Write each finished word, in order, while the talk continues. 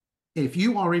If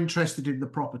you are interested in the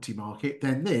property market,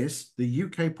 then the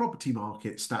UK Property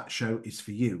Market Stat Show, is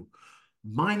for you.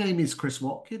 My name is Chris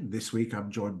Watkin. This week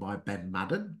I'm joined by Ben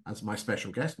Madden as my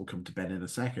special guest. We'll come to Ben in a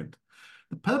second.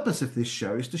 The purpose of this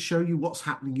show is to show you what's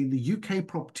happening in the UK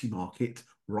property market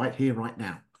right here, right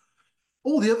now.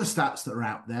 All the other stats that are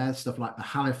out there, stuff like the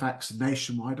Halifax and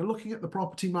Nationwide, are looking at the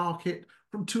property market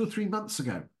from 2 or 3 months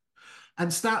ago. And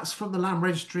stats from the Land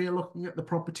Registry are looking at the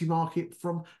property market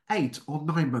from 8 or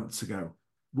 9 months ago.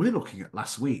 We're looking at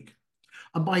last week.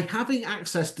 And by having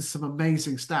access to some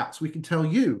amazing stats, we can tell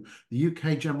you, the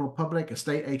UK general public,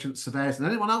 estate agents, surveyors, and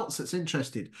anyone else that's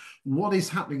interested, what is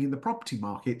happening in the property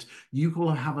market. You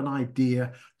will have an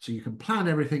idea so you can plan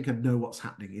everything and know what's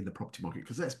happening in the property market.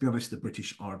 Because let's be honest, the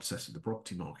British are obsessed with the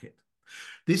property market.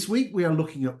 This week, we are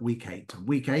looking at week 8. And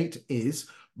week 8 is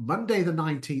Monday, the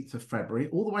 19th of February,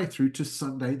 all the way through to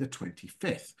Sunday, the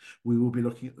 25th. We will be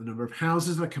looking at the number of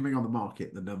houses that are coming on the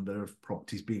market, the number of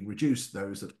properties being reduced,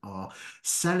 those that are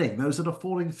selling, those that are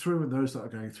falling through, and those that are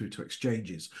going through to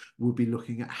exchanges. We'll be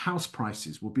looking at house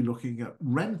prices. We'll be looking at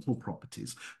rental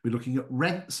properties. We're looking at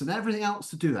rents and everything else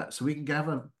to do that so we can have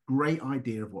a great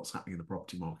idea of what's happening in the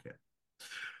property market.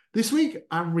 This week,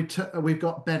 we've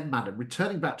got Ben Madden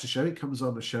returning back to show. He comes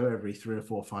on the show every 3 or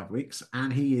 4 or 5 weeks,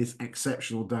 and he is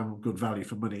exceptional, damn good value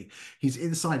for money. His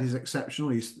insight is exceptional.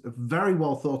 He's very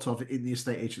well thought of in the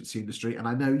estate agency industry, and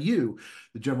I know you,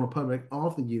 the general public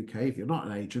of the UK, if you're not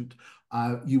an agent,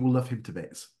 you will love him to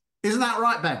bits. Isn't that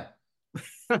right, Ben?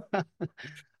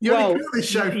 You only come Well, on this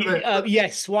show for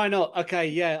yes, why not? Okay,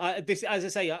 yeah. As I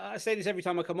say, I say this every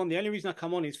time I come on. The only reason I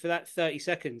come on is for that 30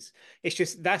 seconds. It's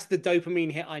just that's the dopamine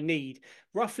hit I need.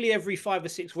 Roughly every 5 or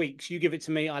 6 weeks, you give it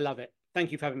to me. I love it.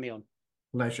 Thank you for having me on.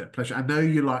 Pleasure, pleasure. I know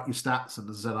you like your stats, and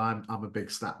as I said, I'm a big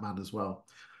stat man as well.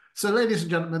 So, ladies and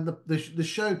gentlemen, the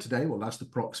show today will last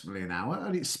approximately an hour,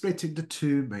 and it's split into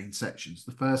two main sections.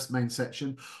 The first main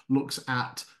section looks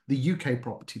at the UK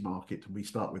property market, and we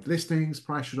start with listings,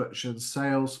 price reductions,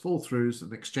 sales, fall-throughs,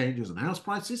 and exchanges and house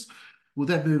prices. We'll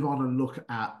then move on and look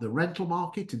at the rental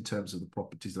market in terms of the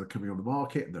properties that are coming on the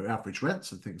market and their average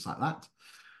rents and things like that.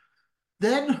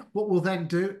 Then what we'll then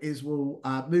do is we'll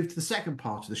move to the second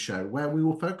part of the show where we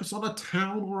will focus on a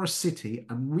town or a city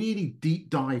and really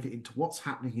deep dive into what's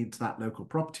happening into that local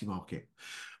property market.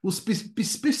 We'll be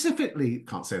specifically,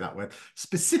 can't say that word,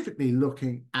 specifically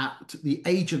looking at the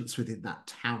agents within that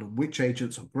town and which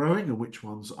agents are growing and which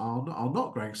ones are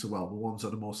not growing so well, the ones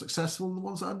that are more successful and the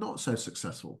ones that are not so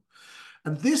successful.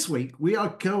 And this week we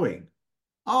are going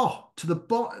to the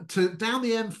down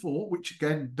the M4, which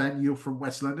again, Ben, you're from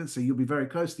West London, so you'll be very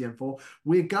close to the M4.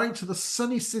 We're going to the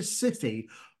sunny city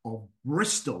of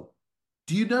Bristol.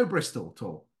 Do you know Bristol at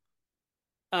all?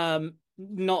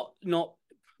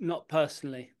 Not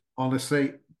personally.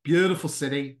 Honestly, beautiful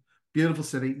city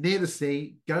near the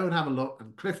sea. Go and have a look.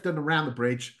 And Clifton around the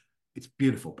bridge. It's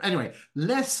beautiful. But anyway,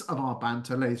 less of our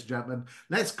banter, ladies and gentlemen.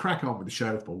 Let's crack on with the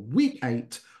show for week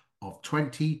 8 of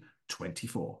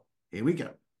 2024. Here we go.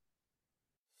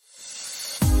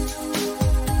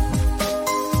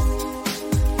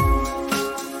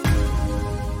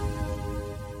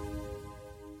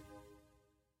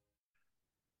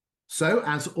 So,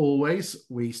 as always,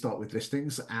 we start with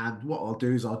listings. And what I'll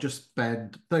do is I'll just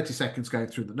spend 30 seconds going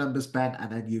through the numbers, Ben,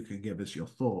 and then you can give us your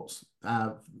thoughts.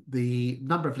 The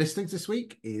number of listings this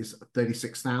week is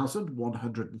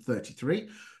 36,133.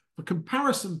 For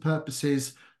comparison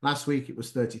purposes, last week it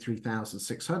was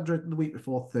 33,600 and the week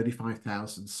before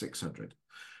 35,600.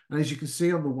 And as you can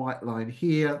see on the white line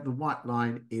here, the white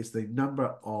line is the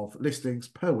number of listings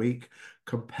per week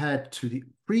compared to the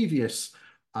previous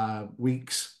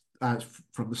weeks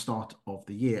from the start of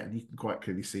the year. And you can quite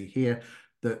clearly see here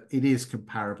that it is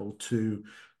comparable to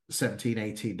 17,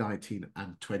 18, 19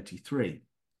 and 23.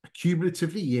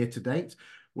 Cumulatively, year to date,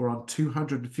 we're on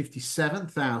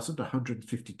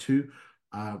 257,152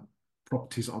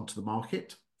 properties onto the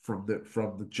market from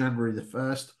the January the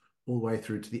 1st all the way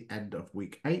through to the end of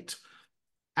week 8.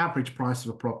 Average price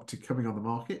of a property coming on the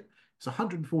market is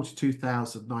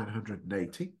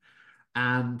 142,980.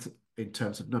 And in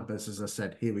terms of numbers, as I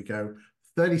said, here we go,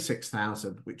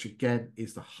 36,000, which again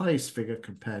is the highest figure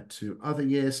compared to other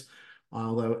years,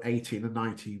 although 18 and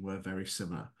 19 were very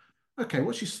similar. Okay,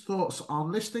 what's your thoughts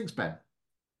on listings, Ben?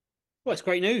 Well, it's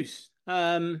great news.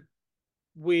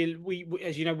 We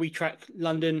as you know, we track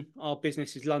London. Our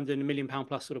business is London, £1 million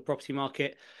plus sort of property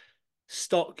market.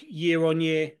 Stock year on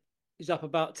year is up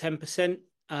about 10%.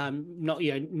 Not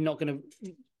going to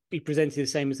be presented the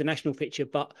same as the national picture,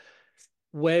 but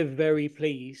we're very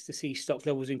pleased to see stock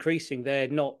levels increasing. They're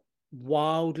not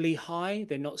wildly high.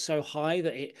 They're not so high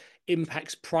that it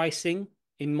impacts pricing,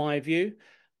 in my view.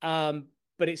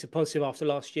 but it's a positive after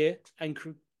last year, and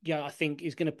I think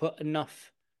is going to put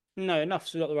enough. No,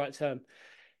 enough's not the right term.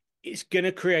 It's going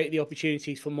to create the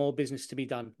opportunities for more business to be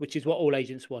done, which is what all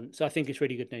agents want. So I think it's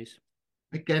really good news.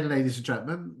 Again, ladies and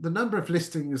gentlemen, the number of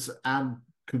listings and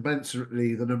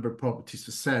commensurately the number of properties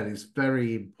for sale is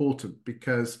very important,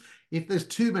 because if there's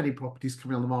too many properties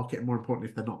coming on the market, and more importantly,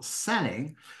 if they're not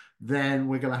selling, then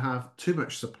we're going to have too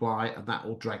much supply and that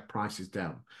will drag prices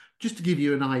down. Just to give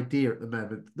you an idea, at the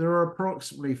moment, there are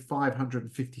approximately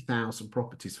 550,000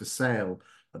 properties for sale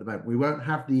at the moment. We won't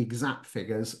have the exact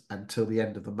figures until the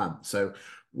end of the month. So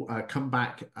come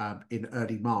back in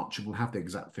early March and we'll have the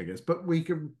exact figures. But we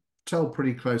can tell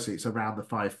pretty closely it's around the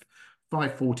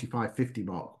 540, 550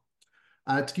 mark.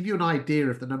 To give you an idea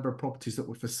of the number of properties that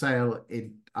were for sale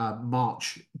in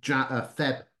March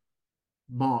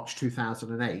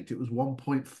 2008, it was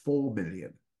 1.4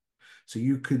 million. So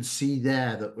you can see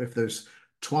there that if there's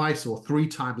twice or three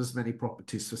times as many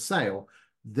properties for sale,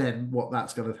 then what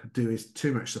that's going to do is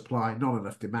too much supply, not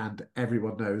enough demand.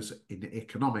 Everyone knows in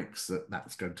economics that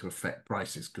that's going to affect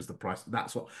prices, because the price,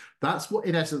 that's what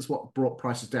in essence what brought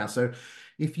prices down. So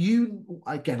if you,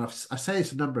 again, I say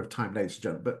this a number of times, ladies and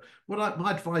gentlemen, but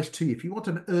my advice to you, if you want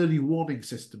an early warning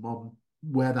system on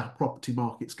where the property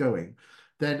market's going,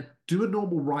 then do a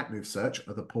normal Rightmove search.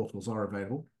 Other portals are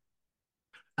available,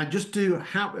 and just do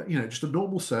just a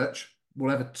normal search,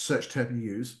 whatever search term you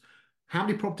use. How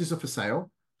many properties are for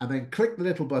sale? And then click the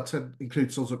little button,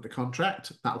 include sold subject to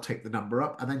contract. That'll take the number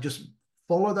up, and then just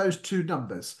follow those two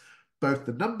numbers, both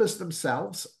the numbers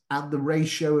themselves and the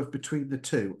ratio of between the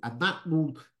two, and that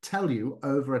will tell you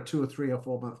over a 2 or 3 or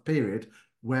 4 month period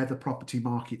where the property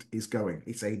market is going.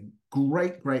 It's a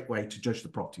great, great way to judge the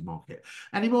property market.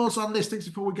 Any more on listings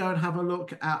before we go and have a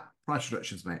look at price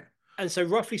reductions, mate? And so,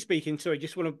 roughly speaking, sorry,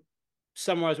 just want to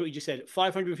summarize what you just said: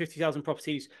 550,000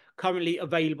 properties currently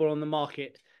available on the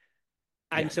market,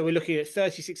 and Yeah, so we're looking at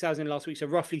 36,000 last week. So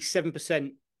roughly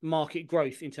 7% market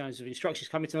growth in terms of instructions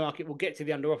coming to the market. We'll get to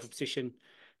the under offer position,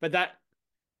 but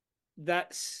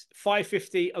that's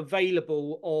 550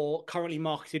 available or currently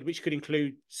marketed, which could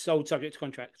include sold subject to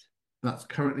contract. that's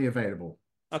currently available.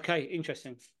 Okay,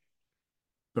 interesting.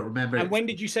 But remember, And it's when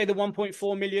did you say the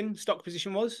 1.4 million stock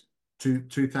position was?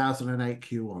 2008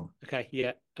 Q1. Okay,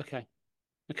 yeah, okay,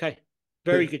 okay.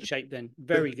 Very But good shape then.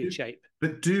 Very but good shape.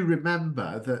 but do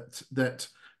remember that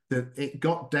it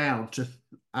got down to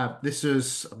this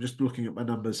is, I'm just looking at my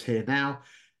numbers here now.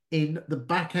 In the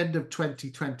back end of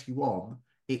 2021,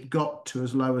 it got to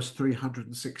as low as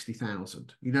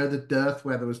 360,000. You know, the dearth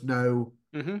where there was no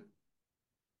Mm-hmm.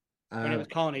 When it uh, was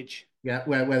carnage. yeah,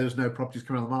 where there was no properties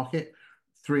coming on the market,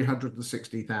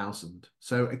 360,000.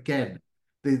 So Okay. again,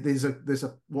 there's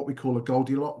a what we call a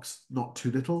Goldilocks, not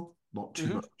too little, not too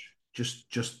Mm-hmm. much,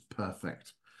 just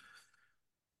perfect.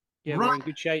 Yeah, we're in Right,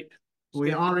 good shape. It's we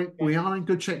good. are in Okay. we are in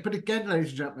good shape. But again, ladies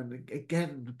and gentlemen,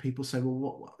 again, people say,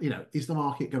 well, is the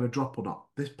market going to drop or not?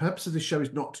 The purpose of this show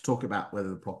is not to talk about whether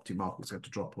the property market is going to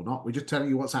drop or not. We're just telling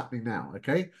you what's happening now,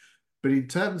 okay? But in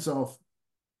terms of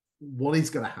what is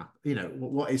going to happen,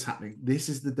 what is happening, this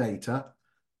is the data.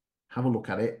 Have a look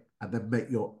at it, and then make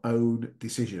your own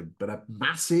decision. But a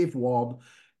massive one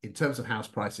in terms of house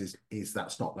prices is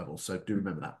that stock level. So do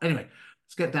remember that. Anyway,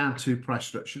 let's get down to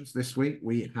price reductions. This week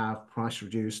we have price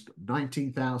reduced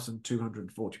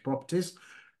 19,240 properties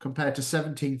compared to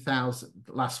 17,000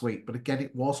 last week. But again,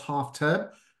 it was half term,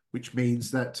 which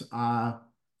means that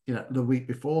the week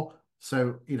before.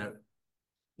 So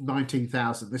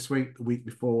 19,000 this week. The week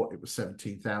before, it was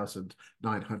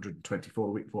 17,924.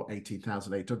 The week before,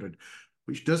 18,800,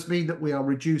 which does mean that we are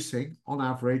reducing, on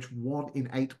average, 1 in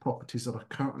 8 properties that are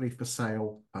currently for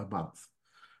sale a month.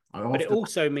 I But it often,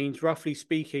 also means, roughly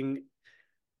speaking,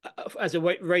 as a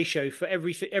ratio for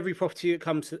every property that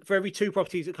comes for every 2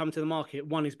 properties that come to the market,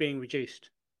 one is being reduced.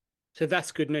 So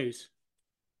that's good news.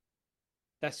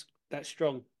 That's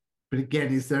strong. but again,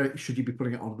 should you be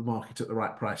putting it on the market at the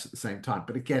right price at the same time?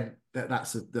 But again,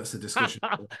 that's a discussion.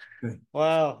 Okay.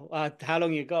 Wow. How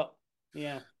long you got?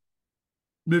 Yeah.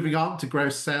 Moving on to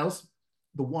gross sales,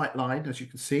 the white line, as you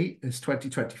can see, is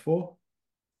 2024,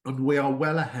 and we are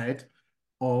well ahead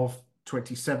of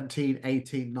 2017,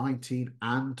 18, 19,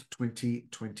 and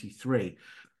 2023.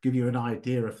 Give you an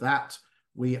idea of that.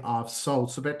 We have sold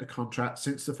subject to contract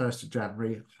since the 1st of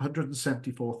January,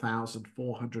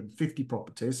 174,450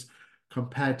 properties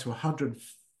compared to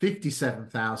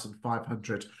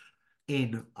 157,500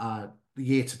 in the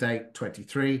year to date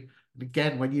 23. And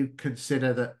again, when you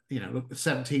consider that, look,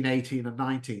 17, 18, and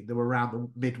 19, they were around the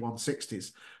mid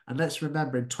 160s. And let's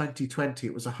remember in 2020,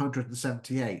 it was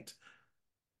 178.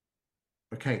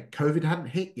 Okay, COVID hadn't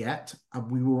hit yet,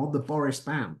 and we were on the Boris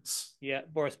bounce. Yeah,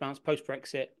 Boris bounce post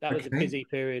Brexit. That was a Okay, busy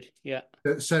period. Yeah.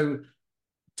 so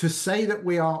to say that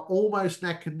we are almost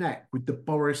neck and neck with the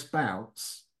Boris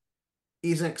bounce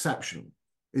is exceptional,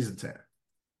 isn't it?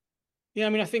 Yeah, I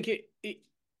mean, I think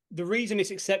the reason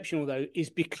it's exceptional though is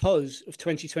because of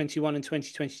 2021 and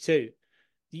 2022.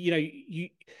 You know,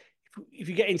 if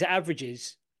you get into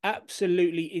averages,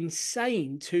 absolutely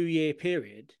insane 2 year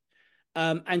period.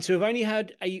 And to have only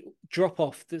had a drop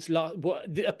off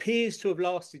that appears to have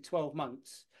lasted 12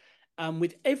 months,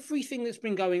 with everything that's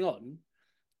been going on,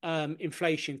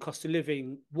 inflation, cost of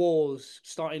living, wars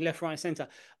starting left, right, and centre,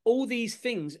 all these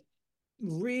things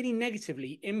really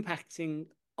negatively impacting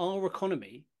our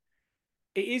economy.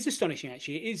 It is astonishing,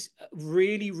 actually. It is a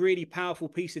really, really powerful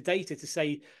piece of data to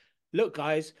say, look,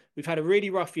 guys, we've had a really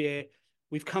rough year.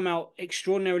 We've come out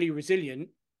extraordinarily resilient,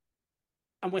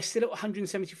 and we're still at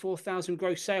 174,000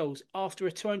 gross sales after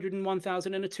a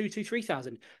 201,000 and a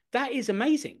 223,000. That is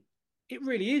amazing. It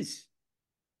really is.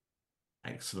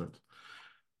 Excellent.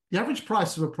 The average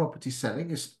price of a property selling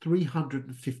is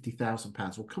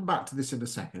 £350,000. We'll come back to this in a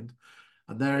second.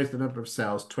 And there is the number of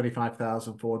sales,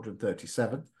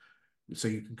 25,437. So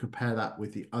you can compare that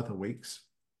with the other weeks,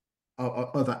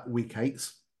 other week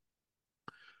eights.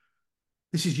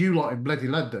 This is you lot in bloody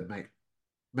London, mate,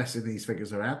 messing these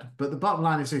figures around. But the bottom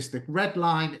line is this: the red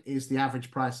line is the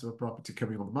average price of a property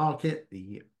coming on the market.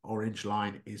 The orange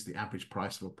line is the average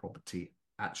price of a property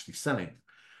actually selling.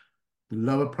 The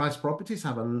lower price properties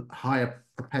have a higher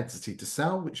propensity to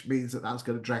sell, which means that that's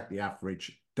going to drag the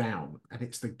average down. And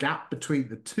it's the gap between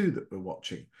the two that we're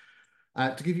watching.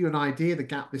 To give you an idea, the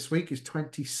gap this week is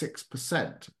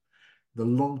 26%. The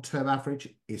long-term average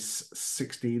is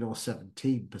 16 or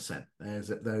 17%.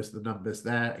 Those are the numbers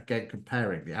there. Again,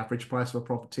 comparing the average price of a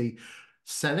property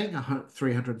selling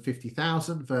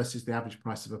 350,000 versus the average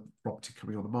price of a property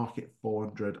coming on the market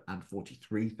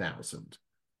 443,000.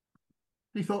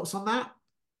 Any thoughts on that?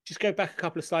 Just go back a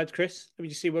couple of slides, Chris. Let me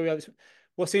just see where we are.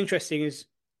 What's interesting is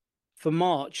for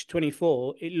March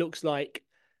 24, it looks like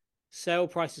sale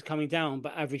prices coming down,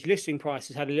 but average listing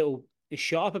prices had a little, it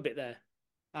shot up a bit there.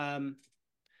 I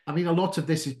mean, a lot of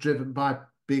this is driven by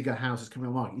bigger houses coming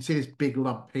on the market. You see this big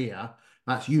lump here.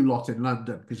 That's you lot in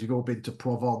London because you've all been to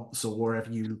Provence or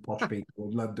wherever you posh people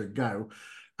in London go.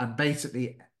 And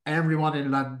basically, everyone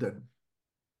in London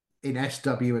in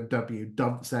SW and W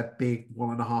dumps their big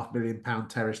 £1.5 million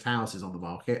terraced houses on the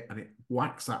market, and it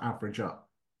whacks that average up.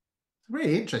 It's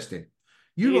really interesting. It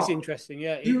You is lot, interesting,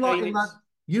 yeah. you I lot mean, in London.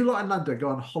 You lot in London go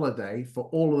on holiday for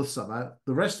all of the summer.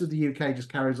 The rest of the UK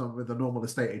just carries on with the normal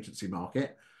estate agency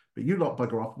market. But you lot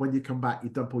bugger off. When you come back, you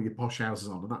dump all your posh houses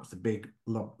on, and that's the big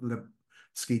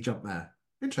ski jump there.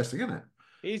 Interesting, isn't it?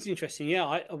 it is interesting, yeah.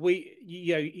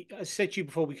 I said to you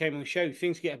before we came on the show,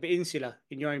 things get a bit insular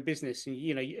in your own business, and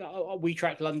we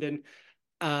track London,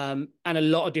 and a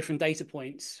lot of different data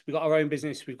points. We've got our own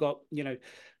business. We've got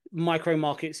micro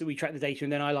markets that we track the data,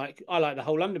 and then I like the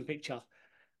whole London picture.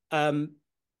 Um,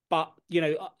 but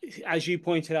as you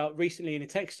pointed out recently in a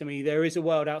text to me, there is a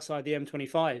world outside the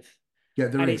M25, Yeah,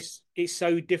 there and is. it's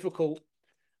so difficult.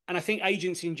 And I think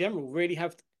agents in general really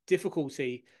have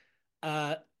difficulty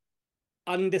uh,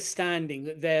 understanding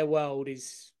that their world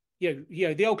is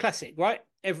the old classic, right?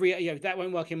 Every that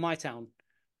won't work in my town.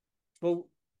 Well,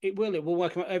 it will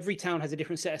work. Every town has a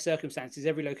different set of circumstances,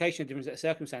 every location has a different set of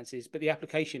circumstances, but the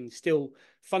application still,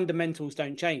 fundamentals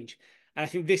don't change. And I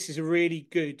think this is a really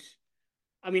good,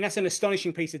 I mean, that's an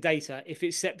astonishing piece of data. If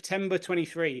it's September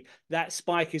 23, that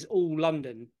spike is all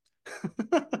London.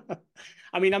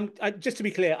 I mean, just to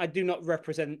be clear, I do not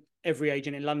represent every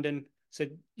agent in London, so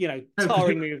No, because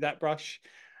tarring me with that brush.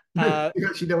 no, you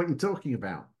actually know what you're talking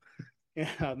about.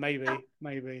 Yeah, maybe.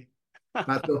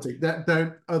 That's naughty.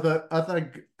 Don't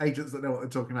other agents that know what they're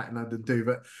talking about in London do,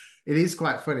 but it is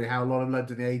quite funny how a lot of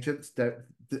London agents don't.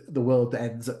 The world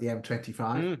ends at the M25.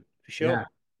 For Yeah, sure.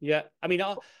 Yeah. I mean,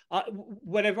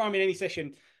 whenever I'm in any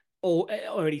session or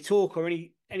any talk or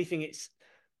anything,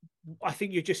 I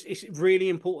think it's really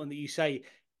important that you say,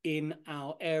 in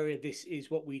our area, this is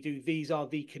what we do. These are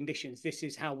the conditions. This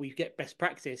is how we get best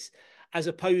practice, as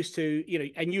opposed to,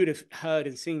 and you would have heard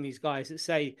and seen these guys that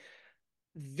say,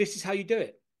 this is how you do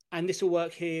it. And this will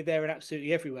work here, there, and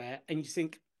absolutely everywhere. And you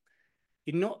think,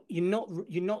 you're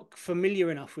not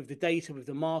familiar enough with the data, with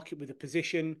the market, with the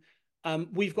position.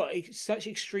 We've got such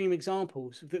extreme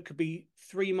examples that could be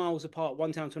 3 miles apart,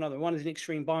 one town to another. One is an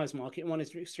extreme buyer's market, and one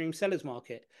is an extreme seller's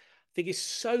market. I think it's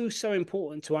so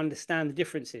important to understand the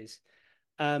differences.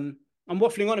 I'm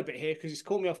waffling on a bit here because it's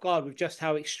caught me off guard with just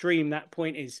how extreme that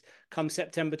point is come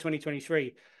September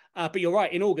 2023. But you're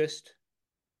right, in August,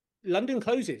 London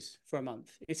closes for a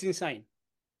month. It's insane.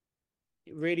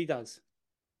 It really does.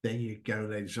 There you go,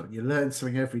 ladies and gentlemen. You learn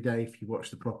something every day if you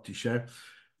watch the property show.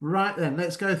 Right then,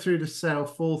 let's go through the sale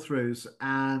fall throughs.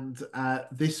 And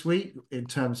this week, in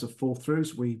terms of fall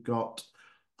throughs, we've got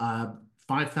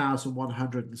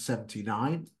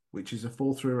 5,179, which is a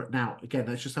fall through. Now, again,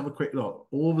 let's just have a quick look.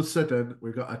 All of a sudden,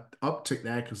 we've got an uptick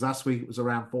there because last week it was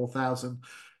around 4,000.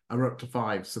 And we're up to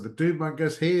 5. So the doom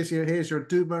mongers, here's your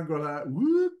doom monger alert.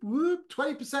 Whoop, whoop,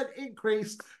 20%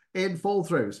 increase in fall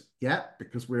throughs. Yeah,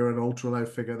 because we're an ultra low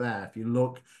figure there. If you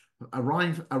look,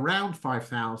 around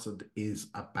 5,000 is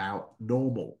about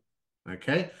normal.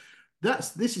 Okay,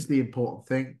 this is the important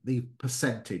thing, the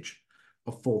percentage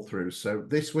of fall throughs. So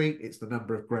this week it's the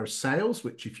number of gross sales,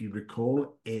 which if you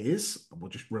recall is, and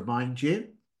we'll just remind you,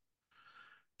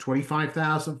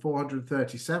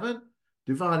 25,437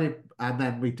 divided, and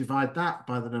then we divide that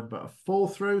by the number of fall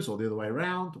throughs, or the other way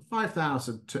around,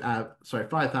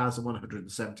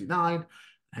 5,179.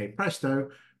 Hey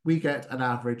presto, we get an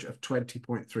average of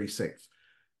 20.36.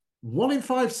 1 in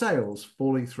 5 sales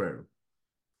falling through.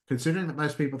 Considering that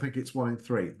most people think it's 1 in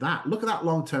 3, look at that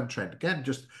long-term trend. Again,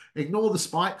 just ignore the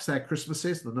spikes. They're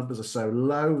Christmases. The numbers are so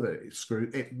low that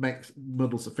it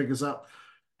muddles the figures up.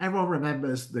 Everyone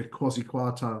remembers the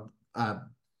quasi-quartile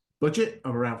budget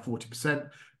of around 40%.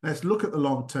 Let's look at the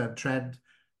long-term trend.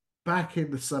 Back in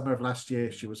the summer of last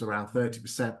year, she was around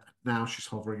 30%. Now she's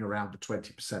hovering around the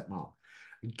 20% mark.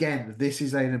 Again, this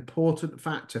is an important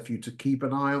factor for you to keep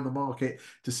an eye on the market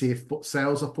to see if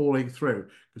sales are falling through,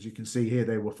 because you can see here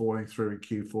they were falling through in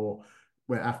Q4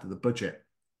 after the budget.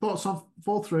 Thoughts on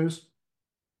fall throughs?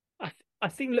 I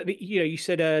think, look, you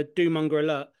said doom-monger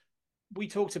alert. We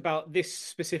talked about this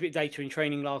specific data in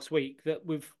training last week, that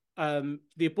with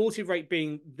the abortive rate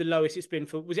being the lowest it's been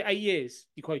for, was it 8 years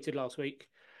you quoted last week?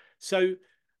 So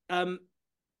um,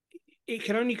 it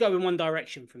can only go in one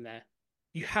direction from there.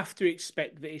 You have to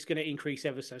expect that it's going to increase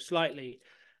ever so slightly.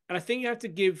 And I think you have to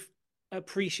give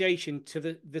appreciation to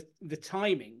the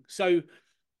timing. So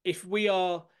if we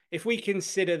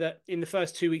consider that in the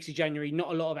first 2 weeks of January, not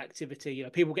a lot of activity,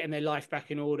 people getting their life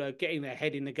back in order, getting their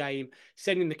head in the game,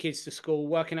 sending the kids to school,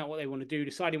 working out what they want to do,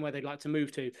 deciding where they'd like to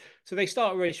move to. So they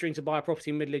start registering to buy a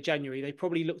property in the middle of January. They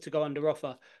probably look to go under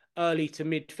offer early to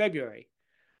mid-February.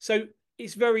 So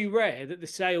it's very rare that the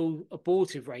sale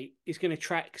abortive rate is going to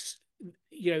track,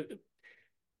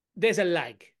 there's a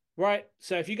lag, right?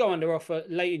 So if you go under offer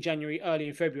late in January, early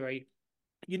in February,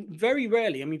 you very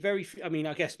rarely,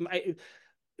 I guess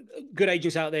good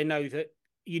agents out there know that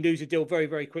you lose a deal very,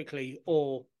 very quickly,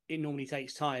 or it normally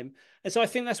takes time. And so I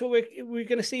think that's what we're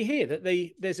going to see here, that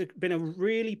there's been a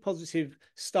really positive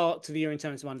start to the year in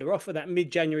terms of under offer, that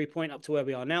mid-January point up to where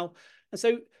we are now. And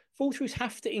so fall throughs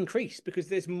have to increase because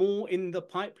there's more in the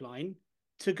pipeline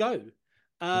to go.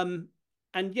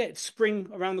 And yet, spring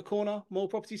around the corner, more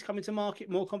properties coming to market,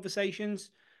 more conversations.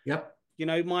 Yep.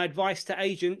 My advice to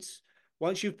agents,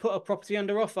 once you've put a property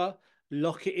under offer,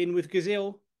 lock it in with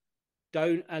Gazelle.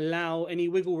 Don't allow any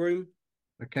wiggle room.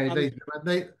 Okay,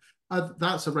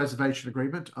 that's a reservation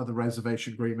agreement. Other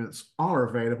reservation agreements are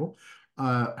available.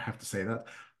 I have to say that.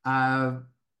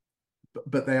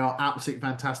 But they are absolutely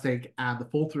fantastic, and the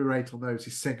fall through rate on those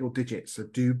is single digits, so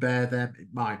do bear them in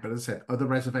mind. But as I said, other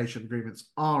reservation agreements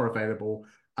are available.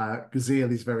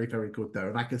 Gazelle is very, very good though,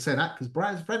 and I can say that because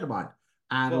Brian's a friend of mine.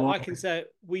 And well, I can say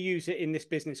we use it in this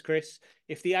business, Chris.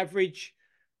 If the average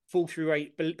fall through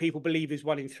rate people believe is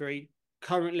 1 in 3,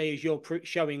 currently, as you're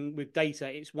showing with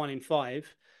data, it's 1 in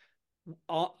 5.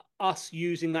 Us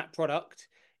using that product,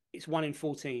 it's 1 in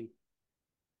 14.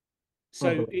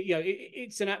 So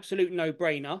it's an absolute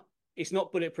no-brainer. It's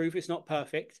not bulletproof. It's not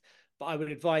perfect. But I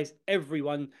would advise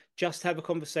everyone just have a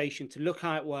conversation to look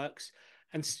how it works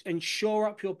and shore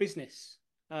up your business.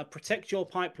 Protect your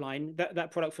pipeline.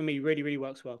 That product for me really, really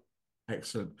works well.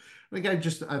 Excellent. And again,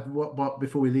 just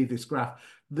before we leave this graph,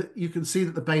 you can see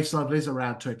that the base level is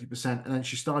around 20%, and then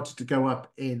she started to go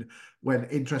up when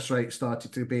interest rates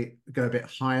started to go a bit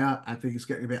higher. I think it's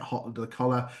getting a bit hot under the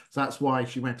collar. So that's why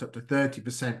she went up to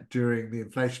 30% during the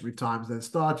inflationary times, then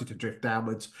started to drift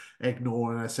downwards.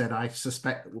 Ignore, and I said, I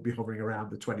suspect that we'll be hovering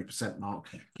around the 20% mark.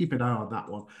 Keep an eye on that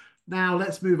one. Now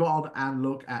let's move on and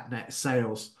look at net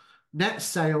sales. Net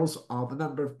sales are the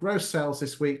number of gross sales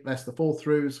this week less the fall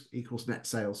throughs equals net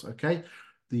sales. Okay.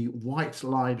 The white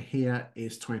line here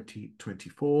is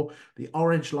 2024. The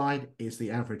orange line is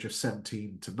the average of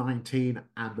 17 to 19,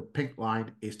 and the pink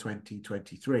line is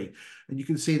 2023. And you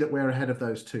can see that we're ahead of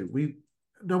those two.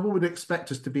 No one would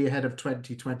expect us to be ahead of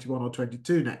 2021 or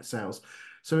 22 net sales.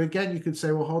 So again, you can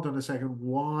say, well, hold on a second.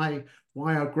 Why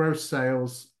are gross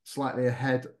sales slightly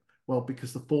ahead Well,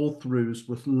 because the fall throughs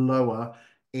was lower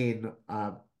in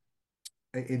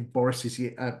Boris's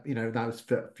those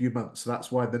few months. So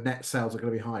that's why the net sales are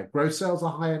going to be higher. Gross sales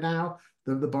are higher now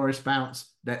than the Boris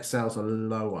bounce. Net sales are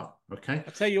lower. Okay.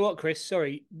 I'll tell you what, Chris,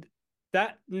 sorry,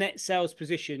 that net sales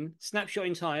position, snapshot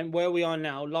in time, where we are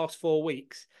now, last 4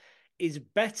 weeks, is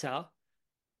better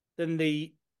than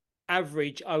the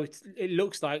average. It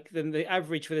looks like than the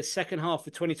average for the second half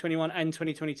of 2021 and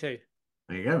 2022.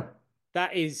 There you go.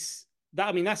 That is that.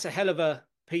 I mean, that's a hell of a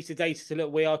piece of data to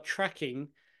look. We are tracking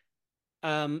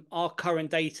our current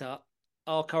data,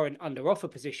 our current under offer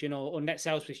position or net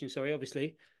sales position. Sorry,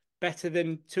 obviously, better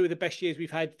than two of the best years we've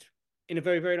had in a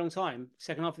very very long time.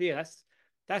 Second half of the year.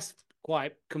 That's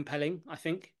quite compelling, I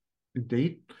think.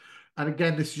 Indeed. And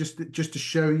again, this is just to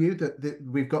show you that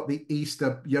we've got the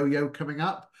Easter yo-yo coming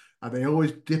up, and they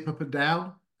always dip up and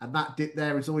down. And that dip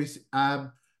there is always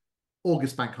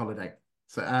August bank holiday.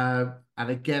 So, and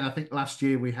again, I think last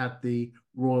year we had the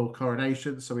royal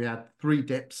coronation, so we had 3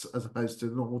 dips as opposed to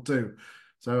the normal 2.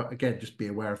 So again, just be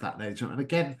aware of that, ladies and gentlemen. And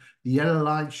again, the yellow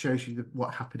line shows you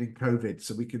what happened in COVID.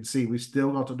 So we can see we've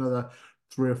still got another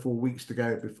 3 or 4 weeks to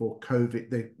go before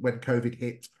when COVID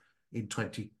hit in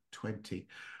 2020.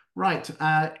 Right,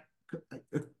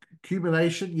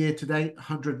 accumulation year to date,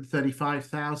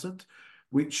 135,000,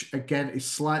 which again is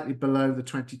slightly below the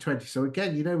 2020. So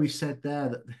again, we said there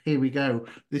that here we go.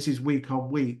 This is week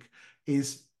on week.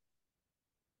 Is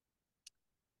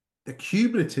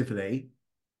cumulatively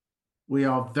we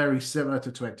are very similar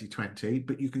to 2020,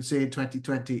 but you can see in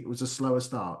 2020 it was a slower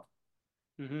start.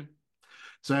 Mm-hmm.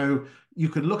 So you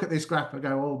can look at this graph and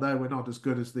go, oh, no, we're not as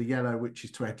good as the yellow, which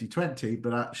is 2020,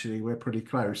 but actually we're pretty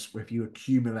close if you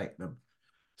accumulate them.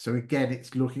 So again,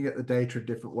 it's looking at the data in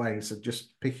different ways and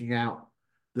just picking out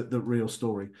the real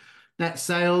story. Net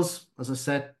sales, as I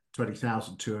said,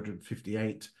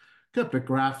 20,258. Couple of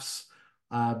graphs.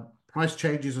 Price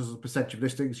changes as a percentage of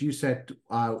listings. You said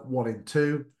 1 in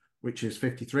 2, which is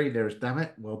 53. Nearest damn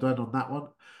it. Well done on that one.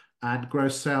 And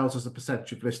gross sales as a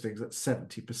percentage of listings at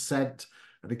 70%.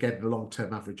 And again, the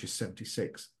long-term average is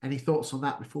 76. Any thoughts on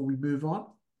that before we move on?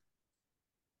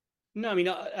 No, I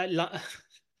mean,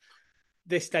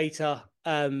 this data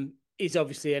is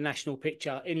obviously a national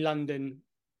picture. In London,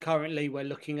 currently, we're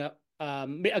looking at,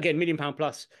 again, £1 million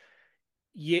plus.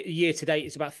 Year to date,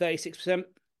 it's about 36%.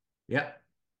 Yeah.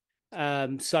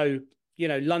 So,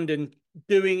 London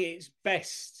doing its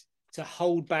best to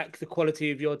hold back the quality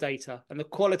of your data and the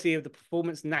quality of the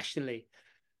performance nationally.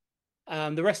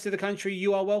 The rest of the country,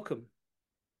 you are welcome.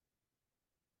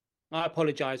 I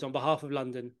apologise on behalf of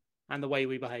London and the way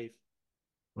we behave.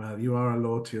 Well, you are a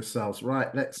law to yourselves.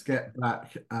 Right, let's get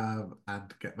back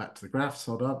and get back to the graphs.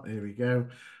 Hold on, here we go.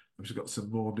 I've just got some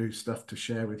more new stuff to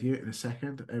share with you in a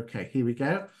second. Okay, here we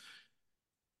go.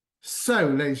 So,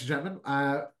 ladies and gentlemen,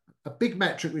 a big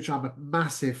metric which I'm a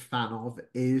massive fan of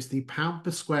is the pound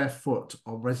per square foot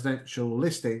on residential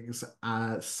listings,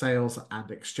 sales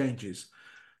and exchanges.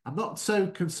 I'm not so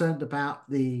concerned about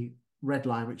the red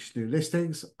line, which is new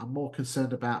listings. I'm more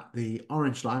concerned about the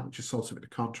orange line, which is sold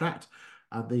subject to contract,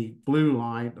 and the blue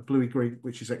line, the bluey green,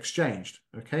 which is exchanged.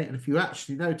 Okay, and if you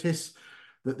actually notice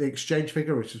that the exchange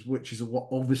figure, which is what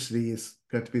obviously is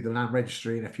going to be the land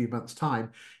registry in a few months'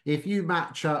 time, if you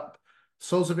match up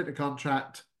sold subject to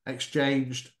contract,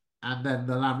 exchanged, and then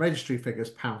the land registry figures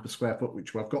pound per square foot,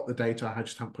 which I've got the data, I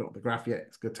just haven't put it on the graph yet.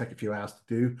 It's going to take a few hours to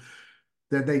do.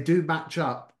 Then they do match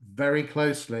up very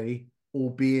closely,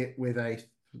 albeit with a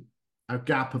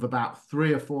gap of about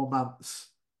 3 or 4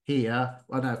 months here.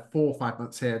 Well, no, 4 or 5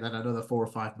 months here, and then another 4 or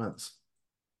 5 months.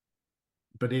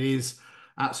 But it is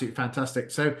absolutely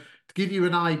fantastic. So to give you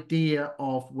an idea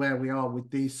of where we are with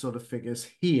these sort of figures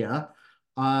here,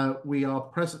 we are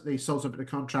presently sold subject to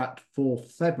contract for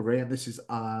February, and this is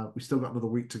we still got another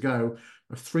week to go,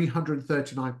 of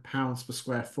 £339 per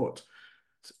square foot.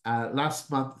 Last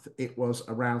month it was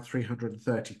around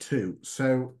 332.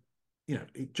 So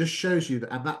it just shows you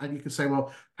that, and you can say,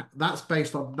 well, that's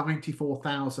based on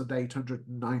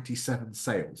 94,897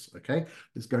 sales. Okay,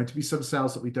 there's going to be some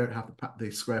sales that we don't have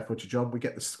the square footage on. We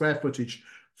get the square footage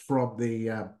from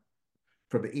the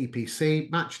EPC,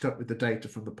 matched up with the data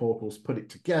from the portals, put it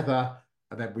together,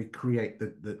 and then we create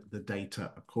the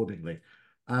data accordingly.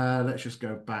 Let's just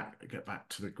get back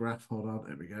to the graph. Hold on,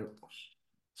 there we go.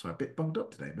 Sorry, a bit bunged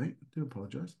up today, mate. I do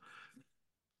apologise.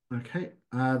 Okay,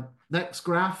 next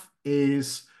graph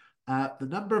is the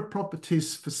number of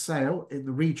properties for sale in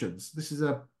the regions. This is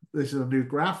a new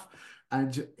graph,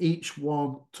 and each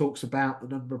one talks about the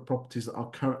number of properties that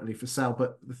are currently for sale.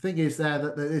 But the thing is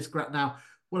that this graph now,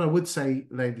 what I would say,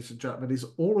 ladies and gentlemen, is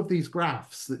all of these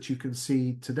graphs that you can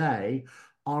see today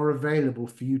are available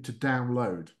for you to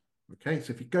download. Okay,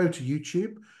 so if you go to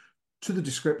YouTube, to the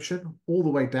description, all the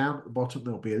way down at the bottom,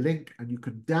 there'll be a link, and you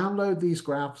can download these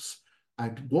graphs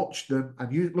and watch them,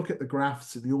 and you look at the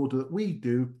graphs in the order that we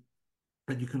do,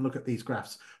 and you can look at these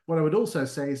graphs. What I would also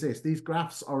say is this: these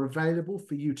graphs are available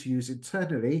for you to use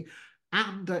internally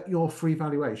and at your free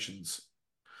valuations.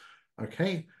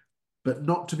 Okay, but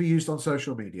not to be used on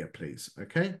social media, please.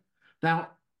 Okay. Now,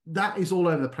 that is all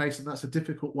over the place, and that's a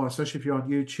difficult one, especially if you're on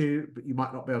YouTube, but you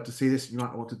might not be able to see this and you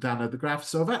might want to download the graphs.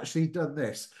 So I've actually done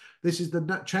this. This is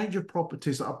the change of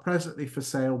properties that are presently for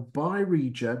sale by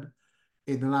region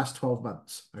in the last 12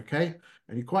 months. Okay.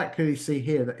 And you quite clearly see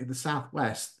here that in the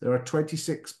Southwest, there are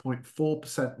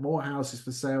 26.4% more houses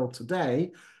for sale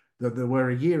today than there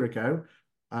were a year ago.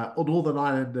 On Northern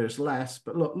Ireland, there's less,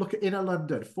 but look at inner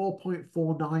London,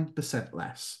 4.49%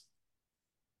 less.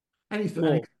 Anything,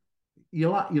 More.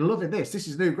 you're loving this. This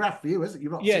is a new graph for you, isn't it?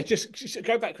 You've not Yeah, seen. just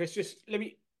go back, Chris. Just let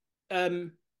me.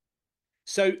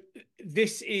 So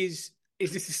this is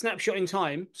this a snapshot in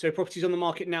time? So properties on the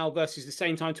market now versus the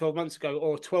same time 12 months ago,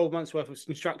 or 12 months worth of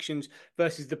instructions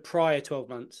versus the prior 12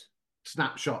 months?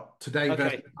 Snapshot today versus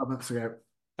Okay. 5 months ago.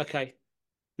 Okay.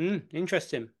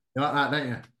 Interesting. You like that, don't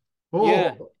you?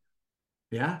 Yeah. Oh,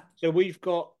 yeah. So we've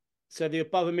got so the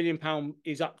above £1 million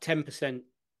is up 10%.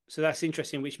 So that's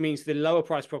interesting, which means the lower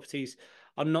price properties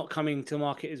are not coming to the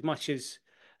market as much as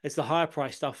the higher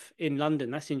price stuff in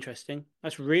London. That's interesting.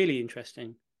 That's really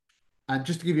interesting. And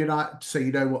just to give you an idea, so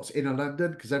you know what's inner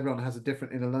London, because everyone has a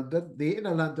different inner London. The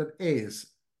inner London is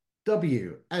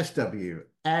W, SW,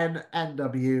 N,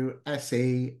 NW,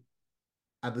 SE,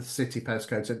 and the city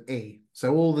postcodes, and E.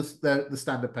 So all the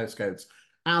standard postcodes.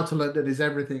 Outer London is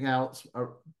everything else,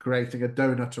 creating a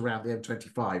donut around the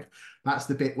M25. That's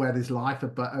the bit where there's life,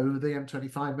 but over the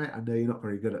M25, mate. I know you're not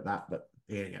very good at that, but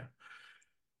here you go.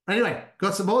 Anyway,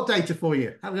 got some more data for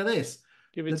you. Have a look at this.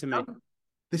 Give it The to me.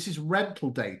 This is rental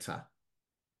data.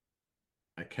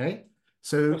 Okay,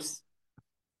 so What's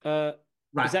uh is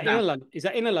right that inner now London? Is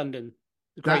that inner London?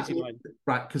 The that crazy line.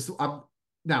 right because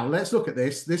now let's look at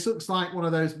this. This looks like one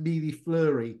of those mealy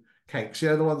flurry cakes. You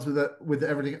know, the ones with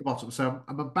everything at the bottom. So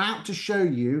I'm about to show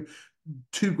you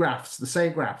two graphs, the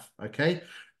same graph. Okay,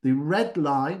 the red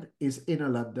line is inner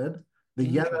London. The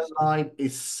yellow Interesting. line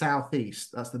is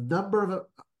southeast. That's the number of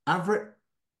average,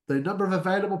 the number of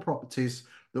available properties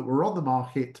that were on the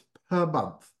market per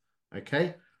month.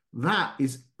 Okay, that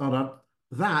is hold on.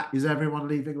 That is everyone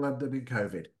leaving London in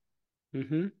COVID.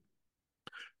 Mm-hmm.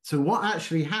 So what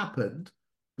actually happened,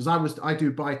 because I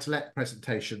do buy to let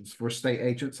presentations for estate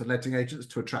agents and letting agents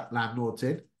to attract landlords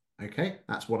in. Okay,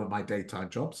 that's one of my daytime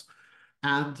jobs.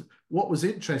 And what was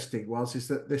interesting is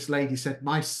that this lady said,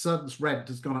 my son's rent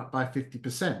has gone up by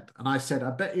 50%. And I said, I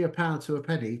bet you a pound to a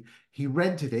penny he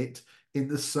rented it in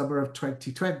the summer of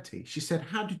 2020. She said,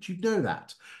 how did you know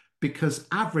that? Because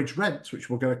average rents, which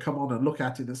we're going to come on and look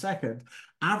at in a second,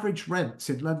 average rents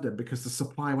in London, because the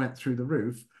supply went through the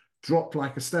roof, dropped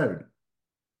like a stone.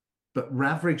 But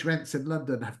average rents in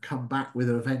London have come back with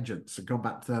a vengeance and gone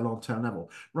back to their long-term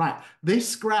level. Right,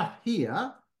 this graph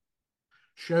here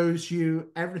shows you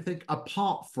everything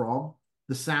apart from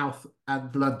the South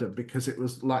and London, because it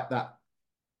was like that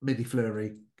midi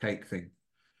flurry cake thing.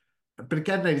 But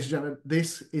again, ladies and gentlemen,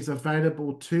 this is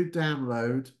available to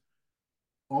download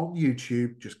on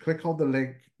YouTube. Just click on the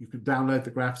link. You can download the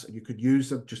graphs and you can use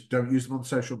them. Just don't use them on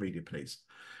social media, please.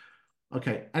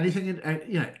 Okay. Anything in, I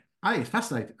think it's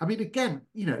fascinating. I mean, again,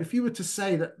 if you were to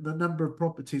say that the number of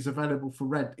properties available for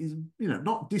rent is,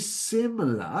 not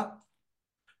dissimilar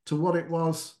to what it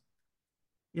was,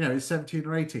 in 17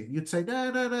 or 18, you'd say,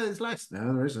 no, no, no, there's less.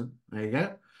 No, there isn't. There you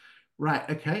go. Right.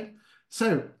 Okay.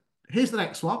 So here's the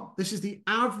next one. This is the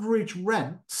average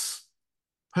rents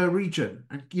per region.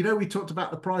 And we talked about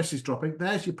the prices dropping.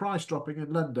 There's your price dropping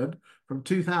in London from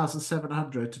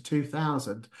 2,700 to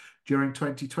 2,000 during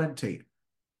 2020.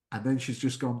 And then she's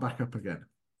just gone back up again.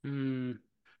 Mm.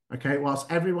 Okay,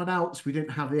 whilst everyone else, we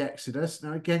didn't have the exodus.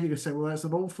 Now, again, you can say, well, there's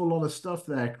an awful lot of stuff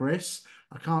there, Chris.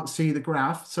 I can't see the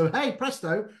graph. So, hey,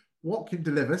 presto, Watkin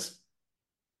delivers.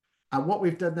 And what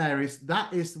we've done there is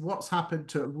that is what's happened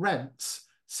to rents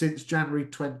since January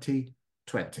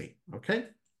 2020. Okay.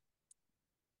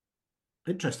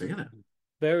 Interesting, isn't it?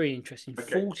 Very interesting.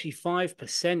 Okay.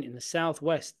 45% in the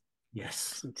southwest. Yes.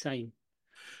 That's insane.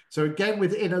 So again,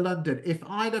 with inner London, if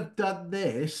I'd have done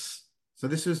this, so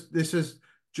this is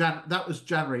that was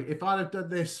January. If I'd have done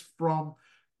this from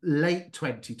late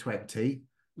 2020,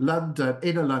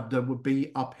 inner London would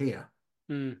be up here.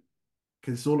 Mm.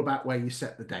 Because it's all about where you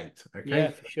set the date. Yeah,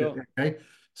 Okay. for sure. Okay.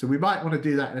 So we might want to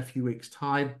do that in a few weeks'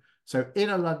 time. So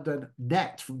inner London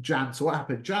net from Jan. So what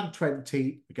happened? Jan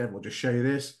 20, again, we'll just show you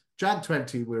this. Jan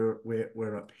 20,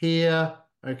 we're up here,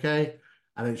 okay?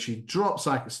 And then she drops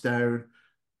like a stone,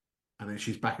 and then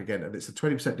she's back again. And it's a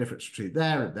 20% difference between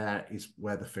there and there is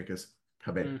where the figures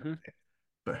come in. Mm-hmm.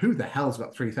 But who the hell's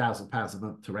got £3,000 a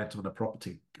month to rent on a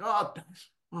property? God,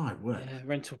 my word. Yeah,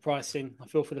 rental pricing. I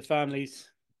feel for the families.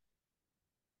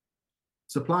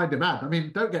 Supply and demand. I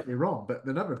mean, don't get me wrong, but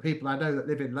the number of people I know that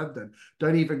live in London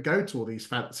don't even go to all these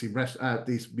fancy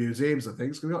these museums and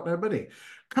things because they've got no money.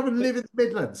 Come and But live in the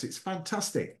Midlands. It's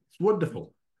fantastic. It's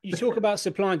wonderful. you talk about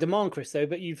supply and demand, Chris, though,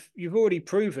 but you've already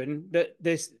proven that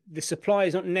the supply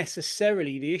is not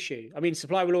necessarily the issue. I mean,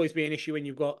 supply will always be an issue when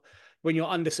you're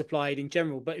undersupplied in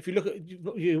general. But if you look at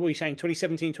what you're saying,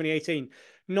 2017, 2018,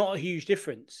 not a huge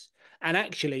difference. And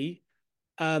actually,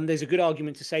 there's a good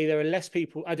argument to say there are less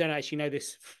people. I don't actually know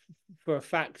this for a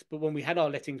fact, but when we had our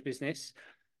lettings business,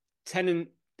 tenant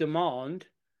demand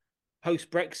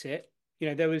post Brexit,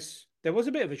 there was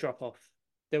a bit of a drop off.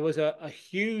 There was a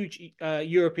huge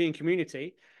European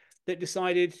community that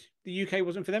decided the UK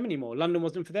wasn't for them anymore. London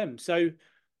wasn't for them. So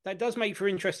that does make for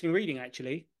interesting reading,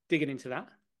 actually, digging into that.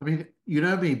 I mean, you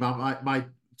know me, my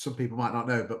some people might not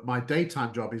know, but my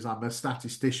daytime job is I'm a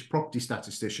statistician, property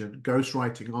statistician,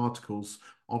 ghostwriting articles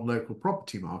on local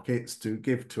property markets to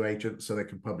give to agents so they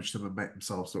can publish them and make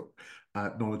themselves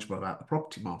knowledgeable about the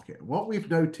property market. And what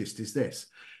we've noticed is this,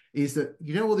 is that,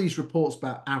 all these reports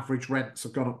about average rents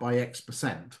have gone up by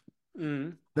X%.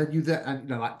 Mm. Then and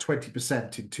like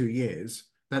 20% in 2 years.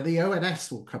 Then the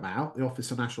ONS will come out, the Office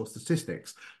of National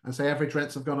Statistics, and say average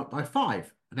rents have gone up by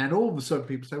 5. And then all of a sudden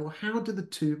people say, well, how do the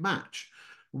two match?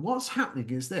 And what's happening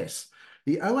is this.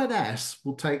 The ONS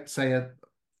will take, say,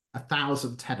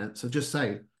 1,000 tenants and just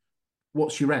say,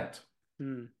 what's your rent?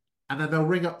 Mm. And then they'll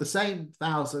ring up the same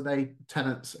 1,000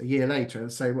 tenants a year later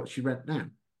and say, what's your rent now?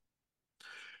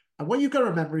 And what you've got to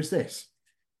remember is this.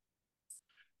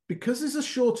 Because there's a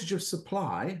shortage of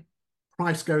supply,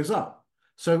 price goes up.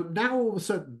 So now all of a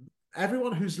sudden,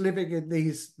 everyone who's living in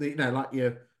these, like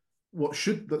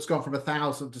that's gone from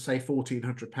 1,000 to say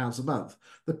 £1,400 a month,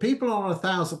 the people on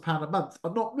 £1,000 a month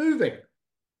are not moving.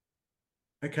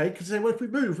 Okay, because they say, well, if we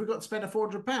move, we've got to spend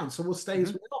 £400, so we'll stay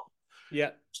as we are. Yeah.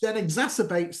 Which then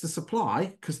exacerbates the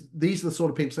supply because these are the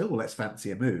sort of people say, oh, let's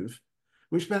fancy a move,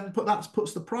 which then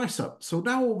puts the price up. So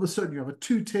now all of a sudden you have a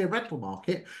two-tier rental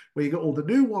market where you've got all the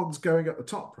new ones going at the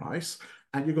top price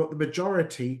and you've got the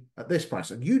majority at this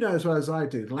price. And you know as well as I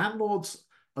do, landlords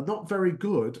are not very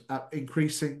good at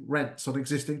increasing rents on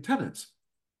existing tenants,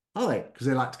 are they? Because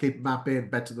they like to keep them happy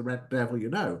and better the rent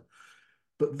devil,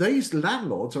 But these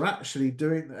landlords are actually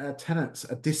doing their tenants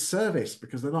a disservice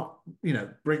because they're not,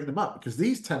 bringing them up because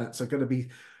these tenants are going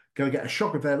to get a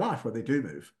shock of their life when they do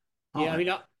move, Yeah. I aren't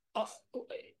mean, I,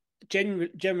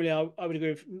 generally, I would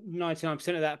agree with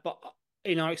 99% of that. But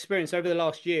in our experience over the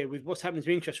last year, with what's happened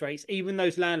to interest rates, even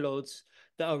those landlords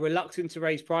that are reluctant to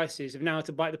raise prices have now had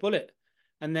to bite the bullet,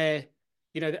 and they're,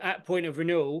 at point of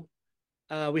renewal.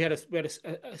 We had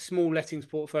a small lettings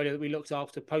portfolio that we looked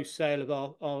after post sale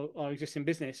of our existing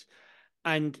business,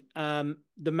 and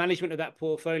the management of that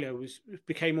portfolio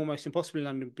became almost impossible in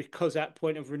London because at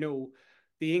point of renewal,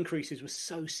 the increases were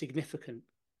so significant.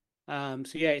 So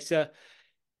yeah,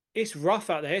 it's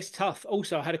rough out there. It's tough.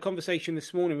 Also, I had a conversation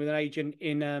this morning with an agent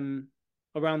in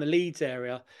around the Leeds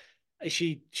area.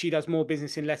 She does more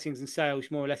business in lettings and sales.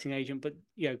 She's more a letting agent, but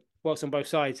works on both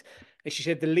sides. And she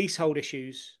said the leasehold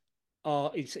issues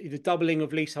it's the doubling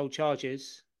of leasehold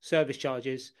charges, service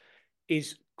charges,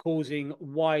 is causing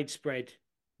widespread,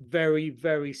 very,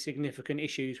 very significant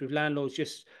issues with landlords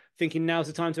just thinking now's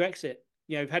the time to exit.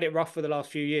 We've had it rough for the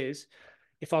last few years.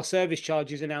 If our service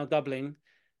charges are now doubling,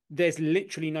 there's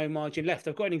literally no margin left.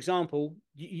 I've got an example.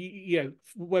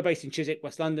 We're based in Chiswick,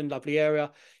 West London, lovely area.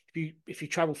 If you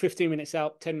travel 15 minutes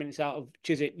out, 10 minutes out of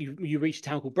Chiswick, you reach a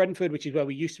town called Brentford, which is where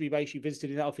we used to be based. You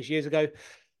visited that office years ago.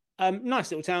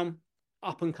 Nice little town,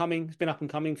 up and coming. It's been up and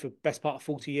coming for the best part of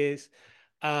 40 years.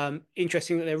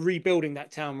 Interesting that they're rebuilding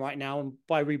that town right now. And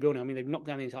by rebuilding, I mean they've knocked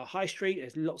down the entire high street.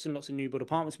 There's lots and lots of new build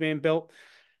apartments being built.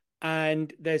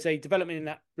 And there's a development in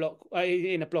that block,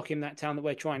 in a block in that town that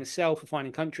we're trying to sell for Fine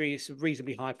and Country. It's a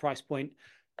reasonably high price point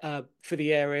for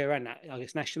the area and I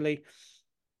guess nationally.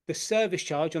 The service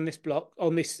charge on this block,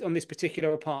 on this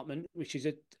particular apartment, which is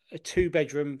a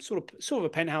 2-bedroom sort of a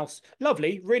penthouse,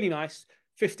 lovely, really nice,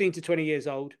 15 to 20 years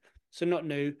old, so not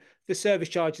new. The service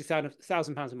charge is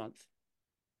 £1,000 a month.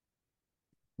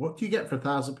 What do you get for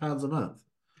 £1,000 a month?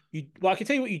 Well, I can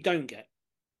tell you what you don't get.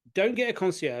 Don't get a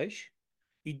concierge.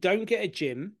 You don't get a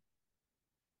gym.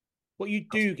 What you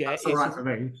do get That's all is, right for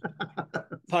me.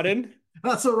 pardon?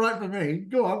 That's all right for me.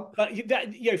 Go on. But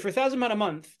that, for £1,000 a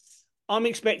month, I'm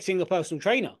expecting a personal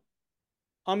trainer.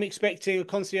 I'm expecting a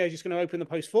concierge is going to open the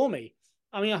post for me.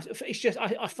 I mean, it's just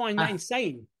I find that Ah,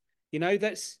 insane.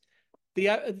 That's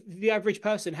the average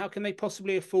person. How can they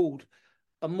possibly afford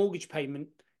a mortgage payment,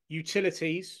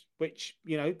 utilities, which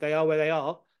they are where they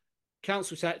are,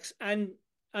 council tax, and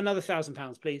another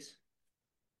 £1,000, please?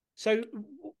 So,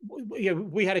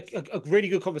 we had a really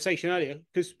good conversation earlier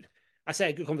because I say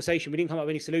a good conversation. We didn't come up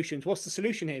with any solutions. What's the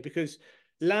solution here? Because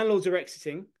landlords are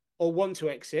exiting or want to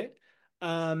exit.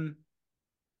 Um,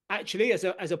 Actually, as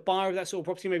a buyer of that sort of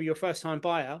property, maybe you're a first time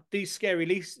buyer, these scary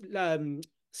lease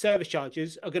service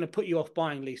charges are going to put you off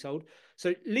buying leasehold.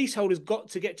 So leasehold has got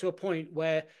to get to a point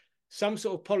where some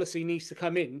sort of policy needs to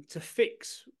come in to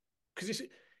fix, because it's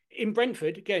in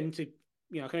Brentford again. I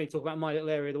can only talk about my little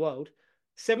area of the world.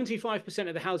 75%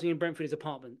 of the housing in Brentford is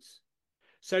apartments.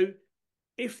 So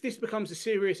if this becomes a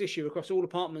serious issue across all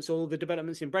apartments, all the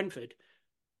developments in Brentford,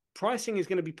 pricing is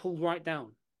going to be pulled right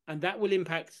down, and that will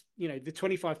impact the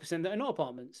 25% that are not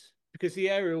apartments, because the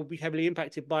area will be heavily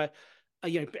impacted by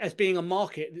as being a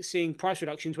market that's seeing price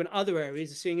reductions when other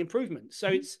areas are seeing improvements. So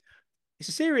it's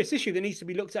a serious issue that needs to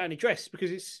be looked at and addressed,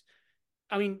 because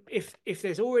if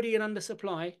there's already an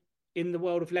undersupply in the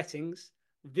world of lettings,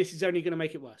 this is only going to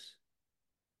make it worse.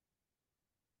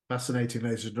 fascinating,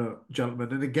 ladies and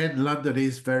gentlemen. And again, London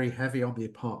is very heavy on the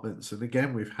apartments. And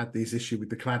again, we've had this issue with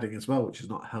the cladding as well, which has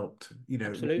not helped. What is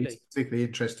Absolutely. particularly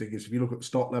interesting is if you look at the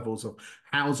stock levels of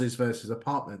houses versus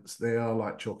apartments, they are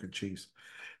like chalk and cheese.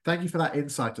 Thank you for that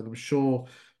insight. And I'm sure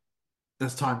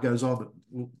as time goes on,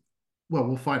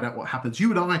 we'll find out what happens.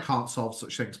 You and I can't solve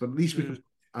such things, but at least we can Mm.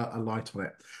 put a light on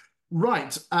it.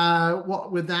 Right.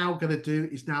 What we're now going to do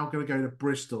is now going to go to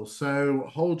Bristol. So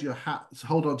hold your hats,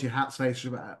 hold on to your hats, ladies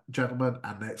and gentlemen,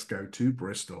 and let's go to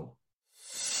Bristol.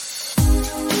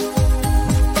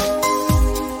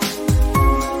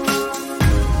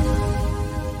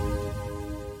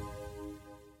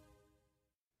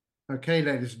 Okay,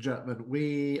 ladies and gentlemen,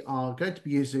 we are going to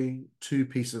be using two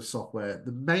pieces of software.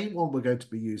 The main one we're going to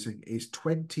be using is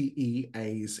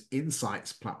 20EA's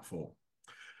Insights platform.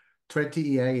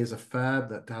 20EA is a firm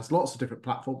that has lots of different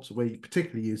platforms. We're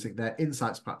particularly using their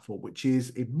Insights platform, which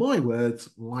is, in my words,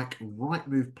 like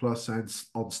Rightmove Plus and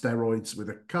on steroids, with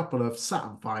a couple of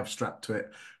Saturn V strapped to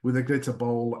it, with a glitter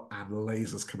bowl and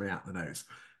lasers coming out the nose.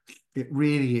 It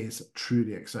really is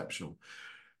truly exceptional.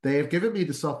 They have given me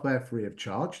the software free of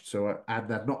charge, and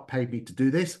they've not paid me to do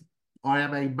this. I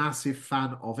am a massive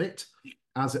fan of it,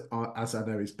 as I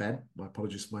know is Ben. My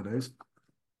apologies for my nose.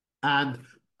 And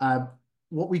um,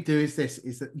 what we do is this: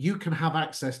 is that you can have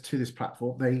access to this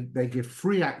platform. They give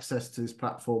free access to this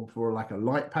platform for like a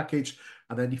light package,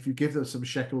 and then if you give them some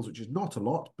shekels, which is not a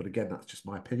lot, but again, that's just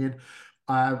my opinion,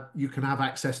 you can have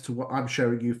access to what I'm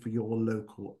showing you for your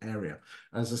local area.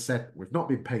 As I said, we've not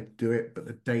been paid to do it, but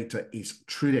the data is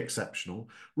truly exceptional.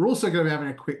 We're also going to be having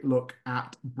a quick look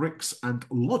at Bricks and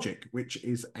Logic, which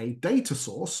is a data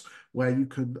source where you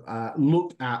can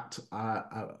look at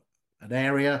an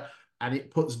area and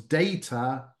it puts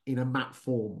data in a map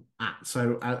form at.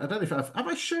 So I don't know if have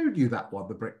I showed you that one,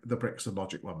 the Bricks and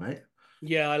Logic one, mate?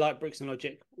 Yeah, I like Bricks and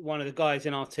Logic. One of the guys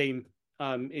in our team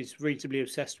is reasonably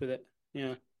obsessed with it.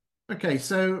 Yeah. Okay,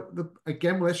 so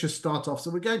again, let's just start off.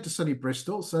 So we're going to sunny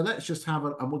Bristol. So let's just and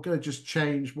we're going to just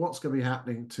change what's going to be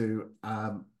happening to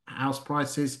house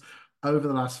prices over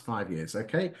the last 5 years.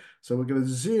 Okay, so we're going to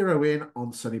zero in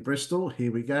on sunny Bristol.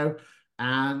 Here we go.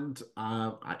 And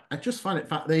I just find it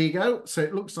fact. There you go. So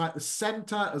it looks like the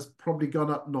centre has probably gone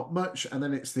up not much, and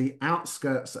then it's the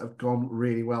outskirts that have gone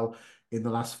really well in the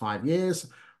last 5 years.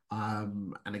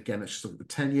 And again, let's just look at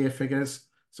the 10-year figures.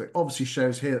 So it obviously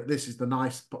shows here that this is the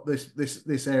nice, but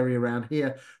this area around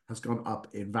here has gone up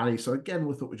in value. So again,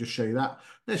 we thought we'd just show you that.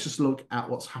 Let's just look at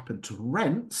what's happened to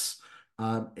rents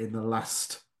in the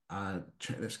last.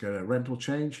 Let's go to rental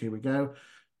change. Here we go,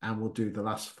 and we'll do the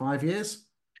last 5 years.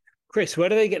 Chris, where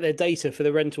do they get their data for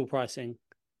the rental pricing?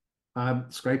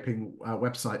 Scraping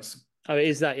websites, Oh, it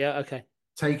is that, yeah. Okay.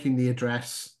 taking the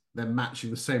address, then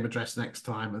matching the same address next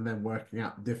time, and then working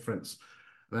out the difference.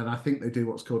 Then I think they do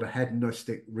what's called a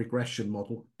hedonistic regression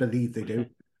model, believe they do, Okay.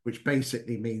 which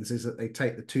basically means is that they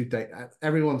take the two data,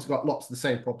 everyone's got lots of the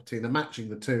same property, and they're matching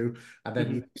the two, and then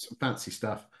you Hmm. do some fancy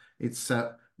stuff. It's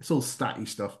all statty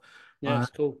stuff. Yeah, Uh,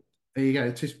 it's cool. there you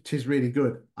go. Tis really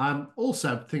good.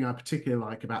 Also, the thing I particularly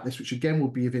like about this, which again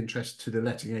will be of interest to the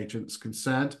letting agents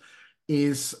concerned,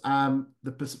 is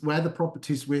where the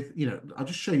properties with, I'll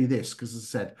just show you this because as I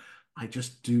said, I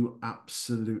just do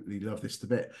absolutely love this a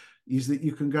bit, is that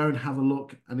you can go and have a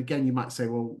look. And again, you might say,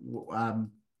 well,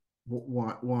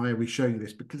 why are we showing you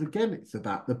this? Because again, it's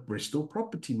about the Bristol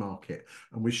property market,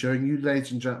 and we're showing you,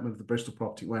 ladies and gentlemen, of the Bristol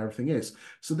property where everything is.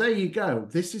 So there you go.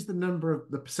 This is the number of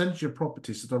the percentage of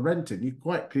properties that are rented. You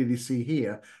quite clearly see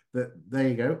here that there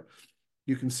you go.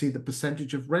 You can see the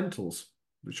percentage of rentals,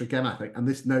 which again I think, and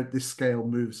this scale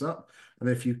moves up, and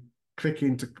if you click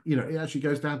into, it actually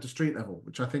goes down to street level,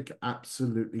 which I think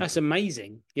absolutely, That's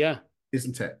amazing. Yeah.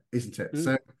 isn't it? Isn't it? Mm.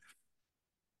 So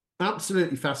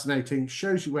absolutely fascinating.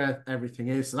 Shows you where everything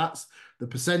is. So that's the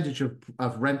percentage of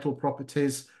rental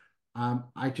properties.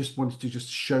 I just wanted to just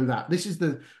show that this is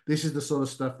the sort of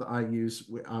stuff that I use.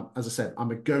 As I said,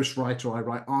 I'm a ghostwriter. I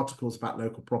write articles about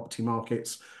local property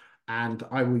markets, and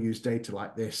I will use data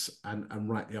like this and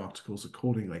write the articles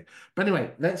accordingly. But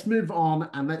anyway, let's move on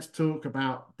and let's talk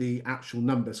about the actual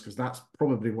numbers, because that's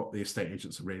probably what the estate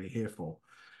agents are really here for.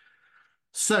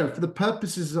 So for the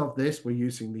purposes of this, we're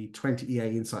using the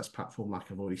 20EA Insights platform,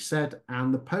 like I've already said,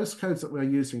 and the postcodes that we're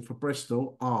using for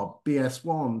Bristol are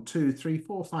BS1, 2, 3,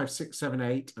 4, 5, 6, 7,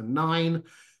 8, and 9,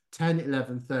 10,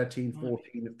 11, 13, Right.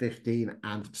 14, 15,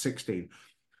 and 16.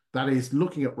 That is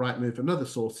looking at Rightmove and other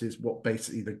sources, what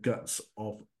basically the guts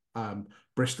of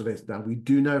Bristol is. Now, we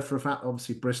do know for a fact,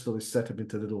 obviously, Bristol is set up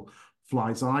into little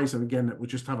fly's eyes. And again, we'll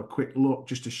just have a quick look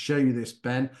just to show you this,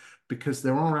 Ben, because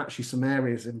there are actually some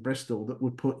areas in Bristol that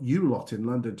would put you lot in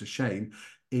London to shame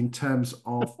in terms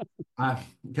of,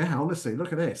 yeah, honestly,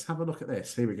 look at this. Have a look at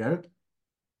this. Here we go.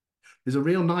 There's a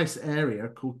real nice area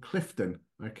called Clifton.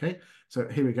 Okay, so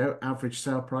here we go, average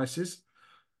sale prices.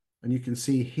 And you can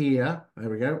see here, there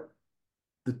we go,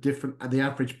 the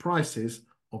average prices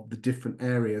of the different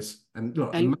areas. And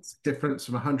look, a And massive difference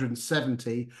from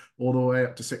 170 all the way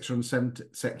up to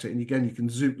 670. And again, you can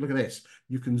zoom, look at this,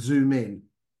 you can zoom in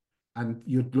and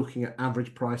you're looking at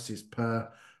average prices per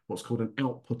what's called an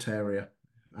output area.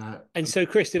 Uh, and so,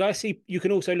 Chris, did I see you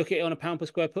can also look at it on a pound per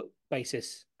square foot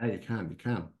basis? you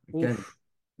can. Again, Oof.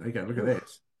 there you go, look at Oof.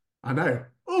 this. I know.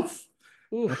 Oof.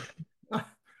 Oof.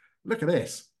 Look at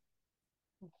this.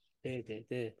 Dear, dear,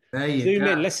 dear. There you Zoom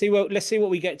go. in. Let's see what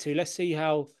we get to. Let's see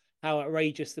how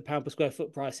outrageous the pound per square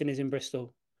foot pricing is in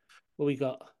Bristol. What we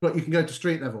got? Look, you can go to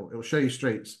street level. It will show you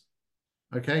streets.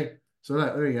 Okay. So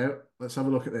look, there you go. Let's have a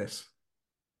look at this.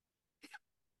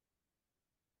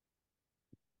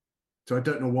 So I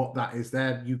don't know what that is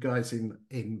there. You guys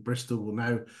in Bristol will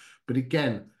know. But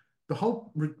again,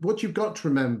 what you've got to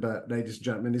remember, ladies and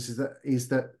gentlemen, is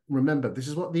that remember, this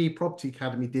is what the Property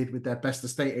Academy did with their Best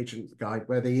Estate Agent Guide,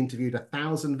 where they interviewed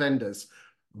 1,000 vendors.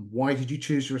 Why did you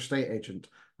choose your estate agent?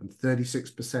 And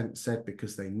 36% said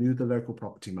because they knew the local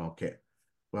property market.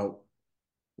 Well,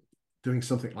 doing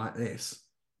something like this,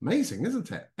 amazing, isn't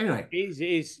it? Anyway, It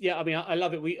is. Yeah, I mean, I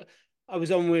love it. I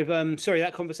was on with sorry,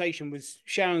 that conversation was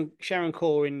Sharon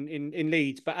Core in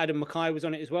Leeds, but Adam Mackay was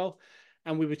on it as well,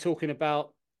 and we were talking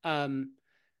about um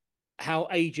how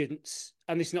agents,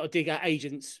 and this is not a dig at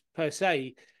agents per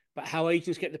se, but how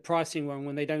agents get the pricing wrong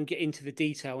when they don't get into the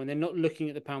detail, when they're not looking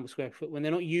at the pound per square foot, when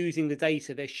they're not using the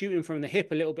data, they're shooting from the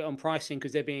hip a little bit on pricing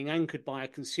because they're being anchored by a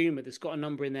consumer that's got a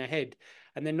number in their head,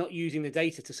 and they're not using the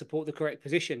data to support the correct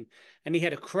position. And he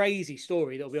had a crazy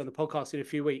story that'll be on the podcast in a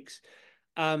few weeks.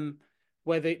 Um,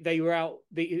 where they were out,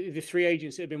 the three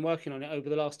agents that have been working on it over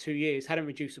the last 2 years hadn't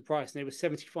reduced the price, and they were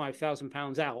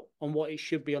 £75,000 out on what it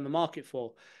should be on the market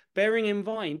for. Bearing in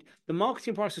mind, the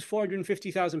marketing price was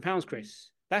 £450,000, Chris.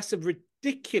 That's a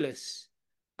ridiculous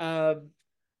uh,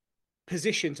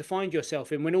 position to find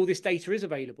yourself in when all this data is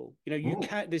available. You oh,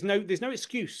 can't. There's no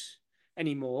excuse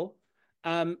anymore.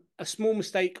 A small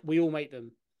mistake, we all make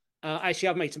them. Actually,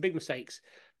 I've made some big mistakes,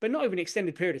 but not over an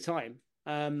extended period of time.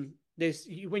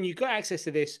 When you've got access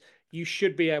to this, you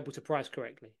should be able to price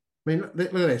correctly. I mean,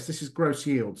 look at this. This is gross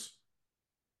yields.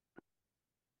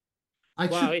 I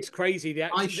Wow, should it's crazy.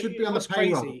 I should be on the What's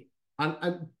payroll. crazy?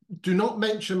 And do not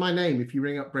mention my name if you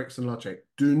ring up Bricks and Logic.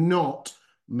 Do not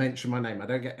mention my name. I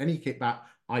don't get any kickback.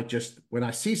 I just, when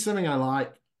I see something I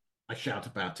like, I shout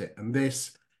about it. And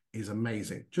this is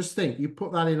amazing. Just think, you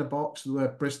put that in a box, the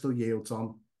word Bristol Yields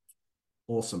on.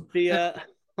 Awesome. The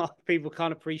people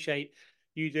can't appreciate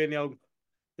you doing the old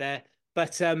there,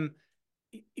 but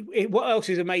what else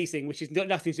is amazing, which is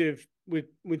nothing to do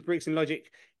with Bricks and Logic,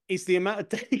 is the amount of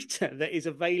data that is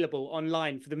available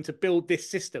online for them to build this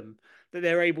system, that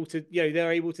they're able to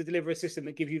deliver a system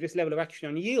that gives you this level of action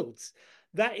on yields.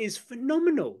 That is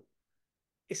phenomenal.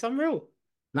 It's unreal.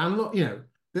 Landlord,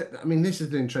 I mean, this is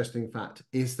the interesting fact,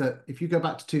 is that if you go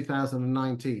back to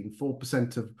 2019,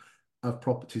 4% of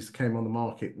properties that came on the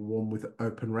market were one with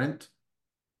open rent,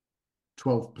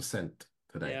 12%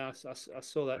 today. Yeah, I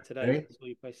saw that today. Okay. I saw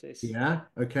you post this. Yeah.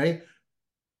 Okay.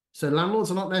 So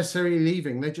landlords are not necessarily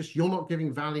leaving. They're just, you're not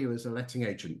giving value as a letting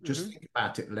agent. Just Hmm. think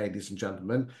about it, ladies and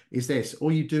gentlemen, is this.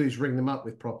 All you do is ring them up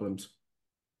with problems.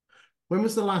 When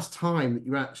was the last time that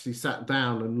you actually sat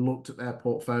down and looked at their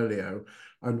portfolio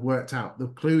and worked out the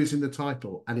clue is in the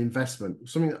title and investment?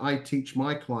 Something that I teach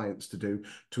my clients to do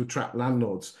to attract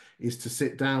landlords is to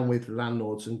sit down with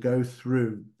landlords and go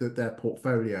through their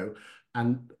portfolio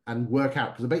and work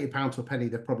out, because I bet you pound to a penny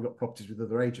they've probably got properties with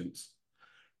other agents,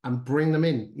 and bring them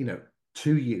in,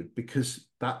 to you, because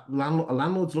a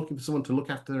landlord's looking for someone to look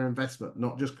after their investment,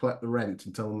 not just collect the rent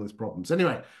and tell them there's problems.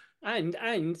 Anyway, And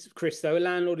Chris, though, a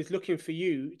landlord is looking for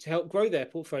you to help grow their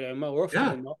portfolio more often yeah,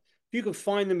 than not. If you can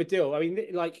find them a deal, I mean,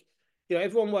 like,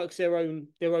 everyone works their own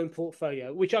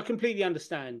portfolio, which I completely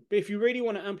understand. But if you really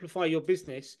want to amplify your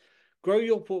business, grow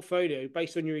your portfolio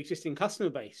based on your existing customer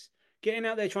base. Getting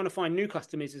out there trying to find new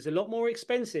customers is a lot more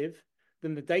expensive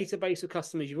than the database of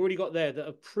customers you've already got there that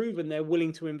have proven they're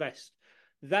willing to invest.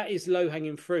 That is low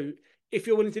hanging fruit if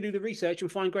you're willing to do the research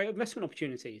and find great investment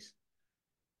opportunities.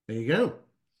 there you go.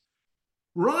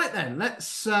 Right then,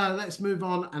 let's move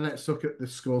on and let's look at the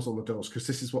scores on the doors, because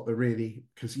this is what they're really,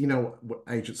 because you know what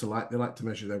agents are like. They like to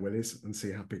measure their willies and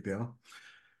see how big they are.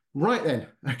 Right then,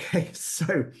 okay,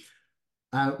 so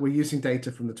we're using data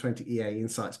from the 20 EA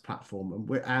Insights platform,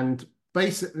 and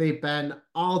basically, Ben,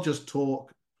 I'll just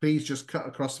talk. Please just cut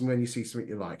across them when you see something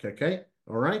you like. Okay,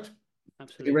 all right. You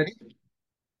Absolutely. ready?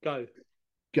 Go.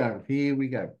 Go. Here we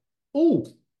go. Oh,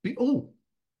 oh,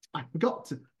 I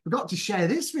forgot to share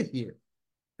this with you.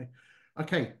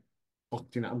 Okay. Oh, I'm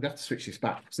going to have to switch this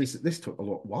back. This took a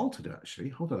lot while to do, actually.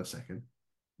 Hold on a second.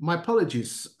 My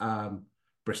apologies,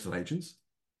 Bristol agents.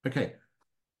 Okay.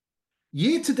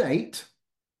 Year to date,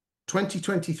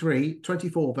 2023,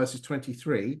 24 versus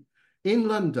 23. In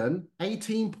London,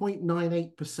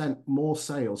 18.98% more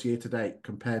sales year to date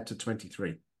compared to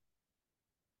 23.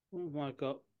 Oh my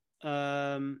God.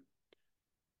 Um,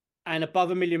 and above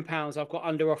 £1 million, I've got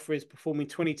under offers performing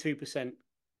 22%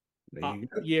 There up you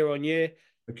go. year on year.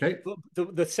 Okay.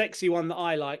 The sexy one that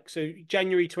I like. So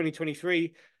January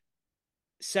 2023,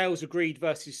 sales agreed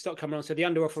versus stock coming on. So the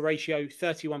under offer ratio,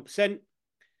 31%.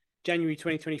 January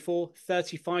 2024,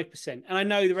 35%. And I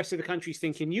know the rest of the country is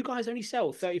thinking, you guys only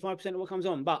sell 35% of what comes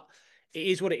on, but it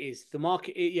is what it is. The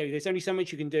market, there's only so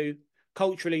much you can do.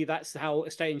 Culturally, that's how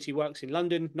estate agency works in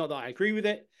London. Not that I agree with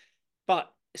it,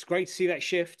 but it's great to see that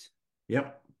shift.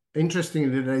 Yep.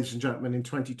 Interestingly, ladies and gentlemen, in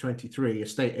 2023,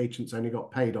 estate agents only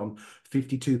got paid on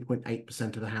 52.8%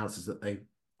 of the houses that they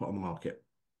put on the market.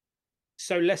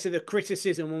 So less of the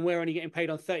criticism when we're only getting paid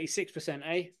on 36%,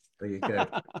 eh? There you go.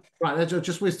 Right, let's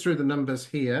just whiz through the numbers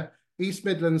here. East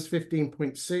Midlands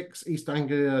 15.6, East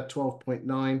Anglia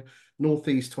 12.9,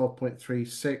 Northeast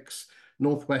 12.36,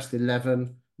 Northwest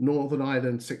 11, Northern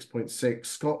Ireland 6.6,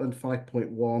 Scotland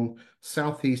 5.1,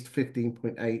 Southeast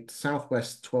 15.8,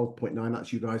 Southwest 12.9,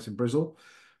 that's you guys in Bristol.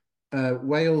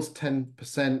 Wales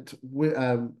 10%,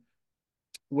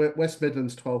 West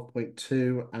Midlands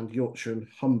 12.2 and Yorkshire and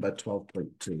Humber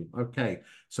 12.2. Okay,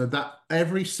 so that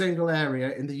every single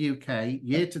area in the UK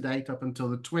year to date up until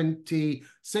the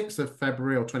 26th of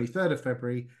February or 23rd of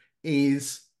February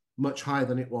is much higher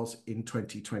than it was in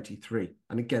 2023.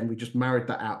 And again, we just married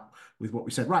that out with what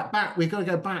we said. Right, we're going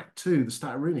to go back to the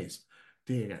Stataroonies.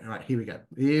 Right, here we go.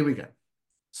 Here we go.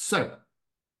 So,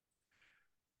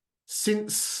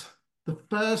 since the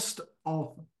 1st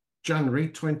of January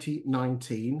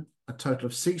 2019, a total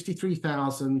of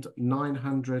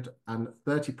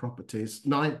 63,930 properties,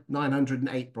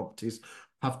 908 properties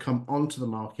have come onto the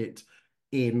market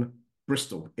in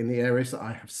Bristol, in the areas that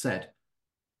I have said.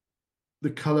 The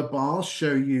colour bars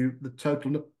show you the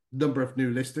total number of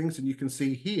new listings, and you can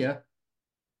see here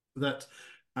that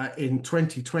in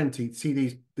 2020,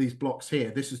 see these blocks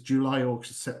here. This is July,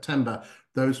 August, September.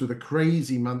 Those were the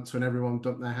crazy months when everyone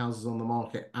dumped their houses on the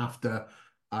market after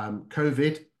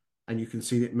COVID, and you can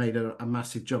see it made a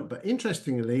massive jump. But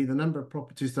interestingly, the number of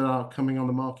properties that are coming on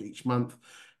the market each month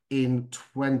in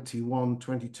 21,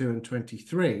 22, and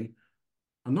 23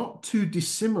 are not too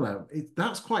dissimilar.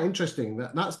 That's quite interesting.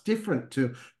 That's different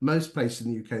to most places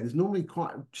in the UK. There's normally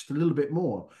quite just a little bit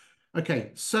more.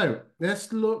 Okay, so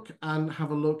let's look and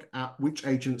have a look at which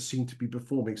agents seem to be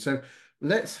performing. So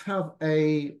let's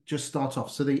just start off.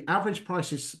 So the average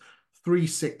price is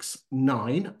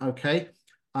 369. Okay,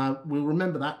 we'll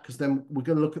remember that because then we're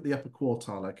going to look at the upper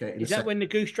quartile. Okay, in a Is that second. when the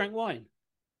goose drank wine?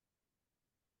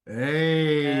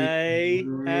 Hey, Hey,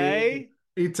 hey.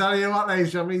 he tell you what, ladies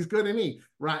and gentlemen, he's good, isn't he?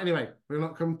 Right, anyway, we're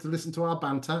not come to listen to our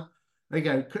banter. There you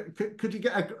go. Could you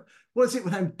get what is it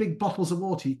with them big bottles of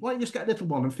water? Why don't you just get a little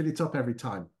one and fill it up every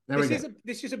time? There we This go. is a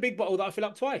this is a big bottle that I fill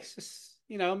up twice.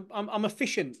 I'm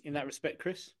efficient in that respect,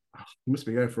 Chris. You must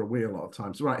be going for a wee a lot of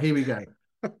times. Right, here we go.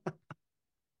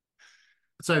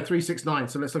 So 369.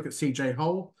 So let's look at CJ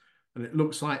Hole, and it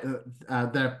looks like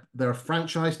they're a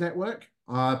franchise network,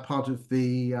 part of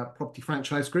the property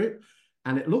franchise group,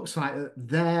 and it looks like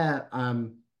their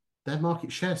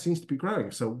market share seems to be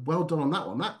growing. So well done on that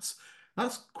one.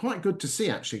 That's quite good to see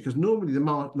actually, because normally the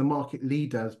market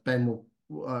leader, as Ben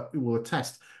will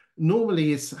attest,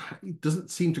 normally it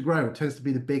doesn't seem to grow. It tends to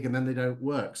be the big, and then they don't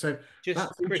work. So Just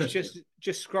that's Chris, interesting.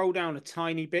 just scroll down a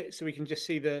tiny bit so we can just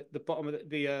see the bottom of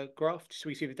the graph, just so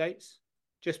we see the dates.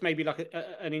 Just maybe like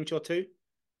an inch or two.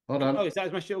 Hold Oh, on. is that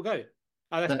as much as it'll go?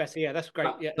 Oh, that's That better. Yeah, that's great.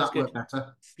 Yeah, that's that good. worked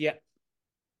better. Yeah.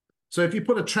 So if you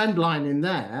put a trend line in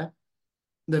there,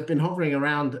 they've been hovering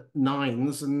around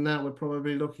nines, and now we're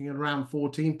probably looking at around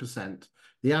 14%.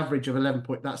 The average of 11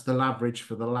 point, that's the average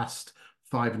for the last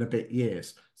 5 and a bit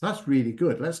years. So that's really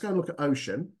good. Let's go and look at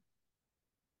Ocean.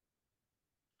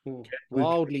 Ooh, Okay,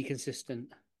 wildly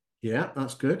consistent. yeah,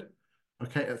 that's good.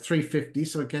 Okay, at 350.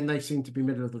 So again, they seem to be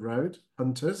middle of the road.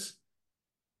 Hunters,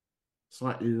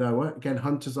 slightly lower. Again,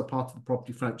 Hunters are part of the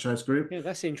property franchise group. Yeah,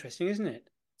 that's interesting, isn't it?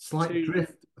 Slight Two.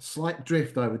 drift, a slight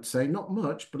drift, I would say. Not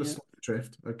much, but a Yeah. slight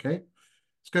drift. Okay.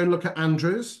 Let's go and look at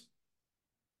Andrews.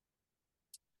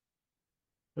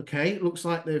 Okay, looks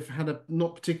like they've had a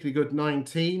not particularly good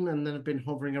 19 and then have been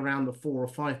hovering around the 4 or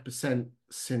 5%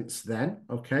 since then.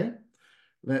 Okay,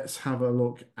 let's have a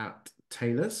look at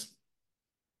Taylor's.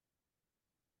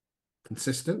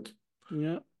 Consistent.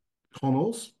 Yeah.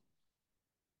 Connell's.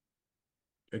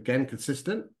 Again,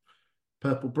 consistent.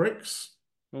 Purple Bricks.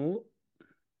 Oh.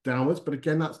 Downwards, but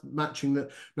again, that's matching that.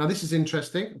 Now, this is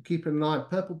interesting. Keep in mind,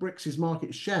 Purple Bricks'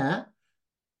 market share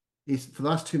is for the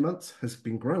last 2 months has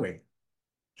been growing.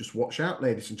 Just watch out,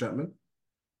 ladies and gentlemen.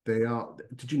 They are,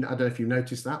 did you, I don't know if you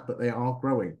noticed that, but they are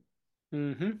growing.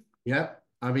 Mm-hmm. Yeah.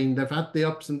 I mean, they've had the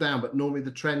ups and downs, but normally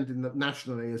the trend in the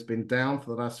nationally has been down for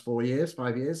the last 4 years,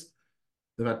 5 years.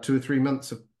 They've had 2 or 3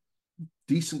 months of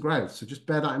decent growth. So just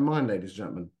bear that in mind, ladies and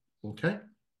gentlemen. Okay.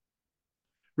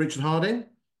 Richard Harding.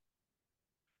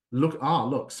 Look,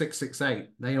 668.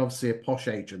 They obviously a posh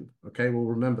agent. Okay, we'll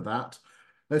remember that.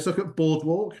 Let's look at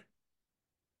Boardwalk.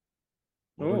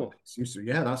 Well, Oh,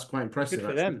 yeah, that's quite good impressive, for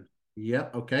actually. them. Yeah,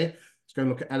 okay. Let's go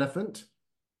and look at Elephant.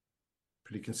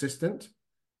 Pretty consistent.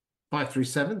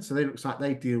 537. So they looks like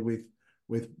they deal with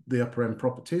the upper end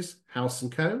properties. House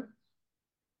and Co.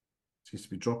 Seems to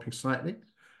be dropping slightly.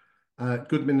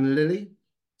 Goodman and Lilly,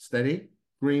 steady.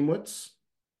 Greenwoods,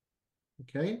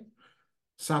 okay.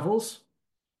 Savills,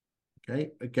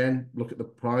 okay. Again, look at the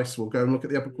price. We'll go and look at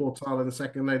the upper quartile in a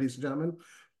second, ladies and gentlemen.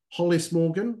 Hollis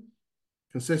Morgan,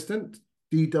 consistent.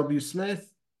 D.W. Smith,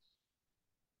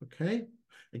 okay.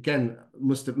 Again,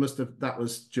 must have that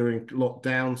was during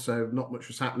lockdown, so not much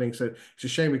was happening. So it's a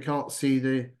shame we can't see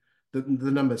the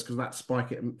numbers because that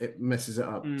spike it messes it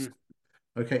up. Mm.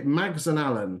 Okay, Mags and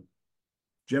Allen,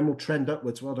 general trend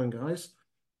upwards. Well done, guys.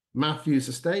 Matthews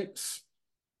Estates,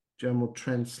 general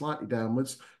trend slightly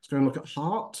downwards. Let's go and look at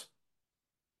Hart.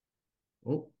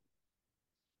 Oh,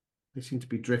 they seem to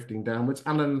be drifting downwards.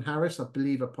 Allen and Harris, I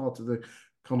believe, are part of the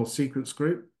Connell Sequence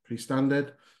Group. Pretty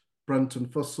standard. Brunton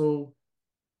Fussell,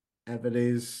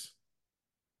 Everleys,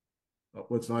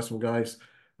 upwards. Nice one, guys.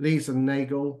 Lees and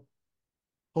Nagel,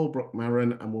 Holbrook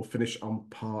Marin, and we'll finish on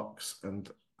Parks and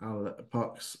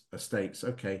Parks Estates.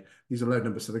 Okay, these are low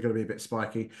numbers, so they're going to be a bit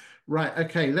spiky. Right,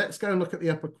 okay, let's go and look at the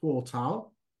upper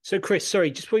quartile. So, Chris, sorry,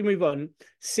 just before we move on,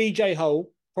 CJ Hull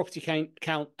property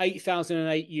count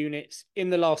 8,008 units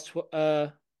in the last.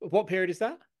 What period is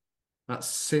that? That's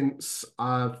since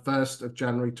 1st of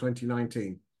January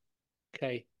 2019.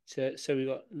 Okay, so we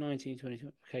got 19, 20.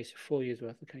 Okay, so 4 years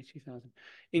worth. Okay, 2,000.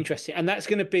 Interesting, and that's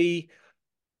going to be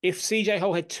if CJ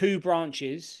Hull had two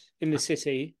branches in the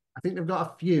city. I think they've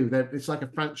got a few. It's like a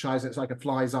franchise. It's like a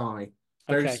fly's eye.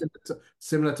 Very Okay,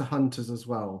 similar to Hunters as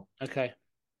well. okay,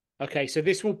 okay. So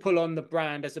this will pull on the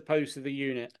brand as opposed to the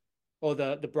unit or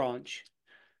the branch.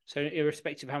 So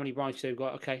irrespective of how many branches they've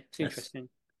got. Okay, it's Yes. interesting.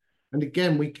 And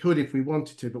again, we could if we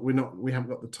wanted to, but we're not. We haven't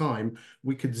got the time.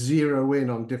 We could zero in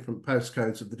on different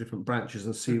postcodes of the different branches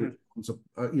and see which Hmm. ones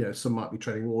are. Some might be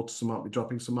treading water, some might be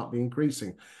dropping, some might be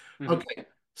increasing. Hmm. Okay,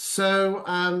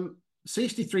 so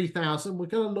 63,000. We're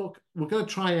going to look. We're going to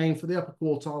try and aim for the upper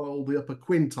quartile or the upper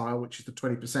quintile, which is the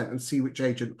 20%, and see which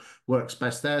agent works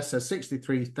best there. So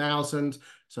 63,000.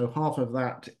 So half of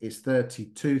that is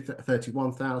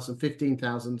 31,000,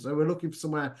 15,000. So we're looking for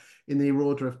somewhere in the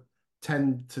order of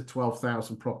 10 to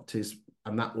 12,000 properties,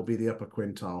 and that will be the upper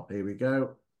quintile. Here we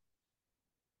go.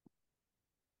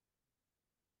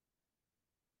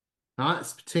 Now,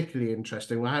 that's particularly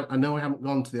interesting. Well, I know I haven't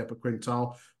gone to the upper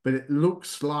quintile, but it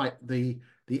looks like the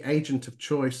agent of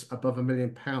choice above £1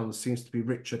 million seems to be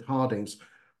Richard Harding's.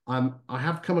 I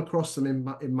have come across them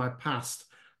in my past.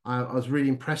 I was really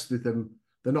impressed with them.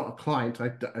 They're not a client. I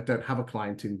don't have a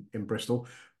client in Bristol,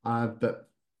 but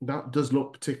that does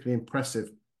look particularly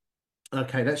impressive.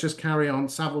 Okay, let's just carry on.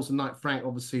 Savills and Knight Frank,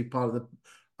 obviously part of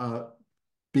the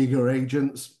bigger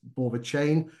agents, more of a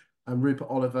chain, and Rupert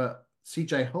Oliver,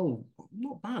 CJ Hull,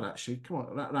 not bad actually. Come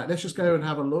on, right, let's just go and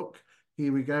have a look.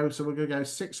 Here we go. So we're going to go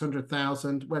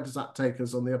 600,000. Where does that take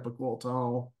us on the upper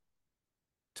quartile?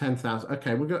 10,000.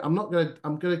 Okay, we're going. I'm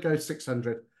going to go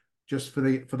 600 just for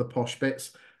the posh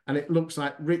bits. And it looks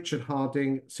like Richard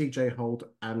Harding, CJ Hold,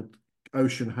 and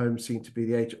Ocean Home seem to be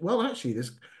the agent. Well, actually,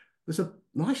 there's a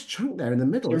nice chunk there in the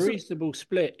It's middle, a isn't it? reasonable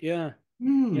split. Yeah.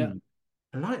 Yeah. Hmm,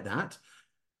 I like that.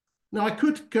 Now, I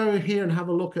could go here and have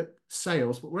a look at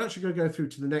sales, but we're actually going to go through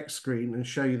to the next screen and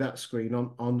show you that screen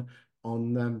on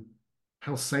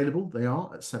how saleable they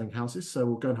are at selling houses. So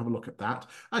we'll go and have a look at that.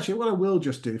 Actually, what I will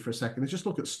just do for a second is just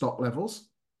look at stock levels.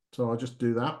 So I'll just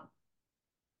do that.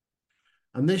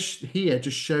 And this here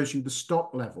just shows you the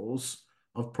stock levels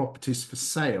of properties for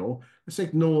sale. Let's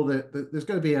ignore there's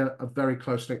going to be a very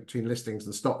close link between listings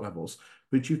and stock levels,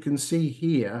 but you can see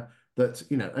here that,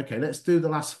 okay, let's do the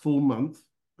last full month.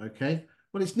 Okay.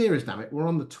 Well, it's near as damn it. We're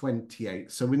on the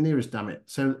 28th, so we're near as damn it.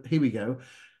 So here we go.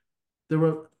 There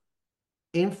were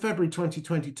in February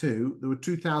 2022, there were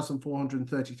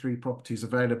 2,433 properties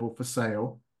available for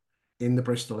sale in the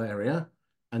Bristol area.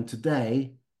 And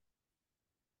today,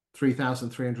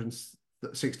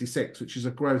 3,366, which is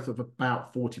a growth of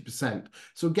about 40%.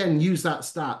 So again, use that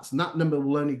stats, and that number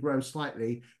will only grow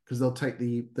slightly because they'll take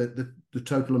the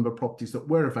total number of properties that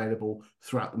were available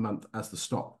throughout the month as the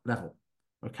stock level.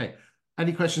 Okay.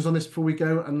 Any questions on this before we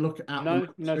go and look at the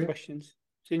No screen? questions.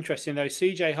 It's interesting though.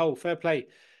 CJ Hull, fair play,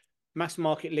 mass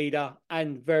market leader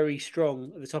and very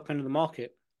strong at the top end of the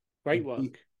market. Great Indeed,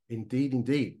 work. indeed,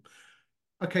 indeed.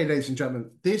 Okay, ladies and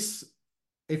gentlemen,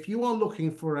 if you are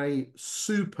looking for a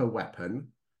super weapon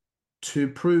to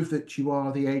prove that you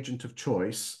are the agent of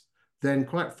choice, then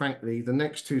quite frankly, the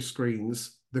next two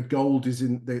screens, the gold is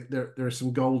in there is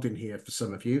some gold in here for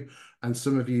some of you, and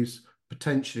some of you's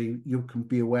potentially you can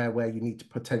be aware where you need to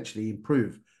potentially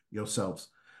improve yourselves.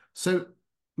 So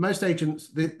most agents,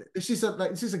 this is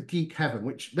a geek heaven,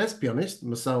 which let's be honest,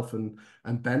 myself and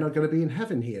Ben are going to be in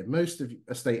heaven here. Most of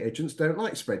estate agents don't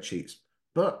like spreadsheets,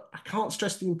 but I can't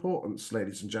stress the importance,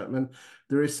 ladies and gentlemen.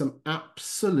 There is some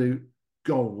absolute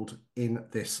gold in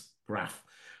this graph.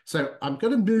 So I'm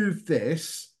going to move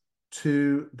this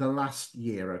to the last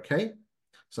year, okay?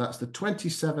 So that's the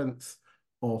 27th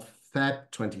of Feb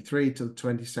 23 to the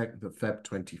 22nd of Feb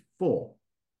 24.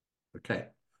 Okay.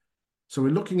 So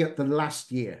we're looking at the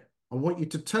last year. I want you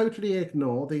to totally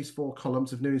ignore these four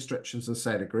columns of new instructions and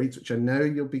sale agreed, which I know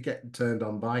you'll be getting turned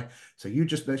on by. So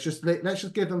let's just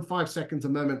give them 5 seconds, a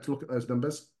moment to look at those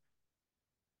numbers.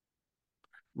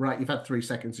 Right, you've had 3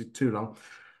 seconds, it's too long.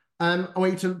 I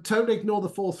want you to totally ignore the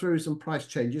fall throughs and price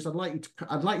changes. I'd like you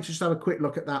to just have a quick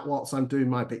look at that whilst I'm doing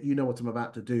my bit. You know what I'm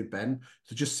about to do, Ben.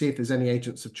 So just see if there's any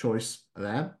agents of choice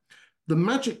there. The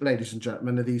magic, ladies and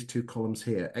gentlemen, are these two columns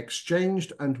here: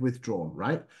 exchanged and withdrawn.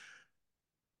 Right.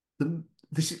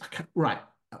 This is right.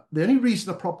 The only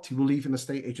reason a property will leave an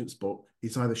estate agent's book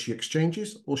is either she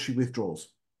exchanges or she withdraws.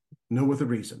 No other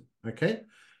reason. Okay.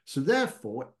 So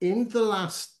therefore, in the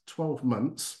last 12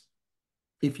 months,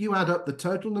 if you add up the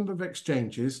total number of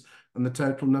exchanges and the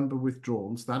total number of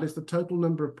withdrawals, that is the total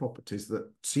number of properties that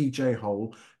CJ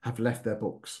Hole have left their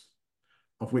books,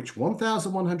 of which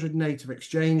 1,108 have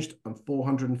exchanged and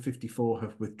 454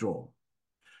 have withdrawn.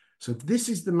 So this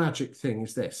is the magic thing,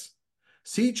 is this.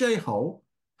 CJ Hole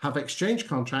have exchange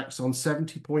contracts on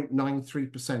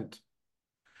 70.93%.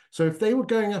 So if they were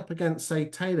going up against, say,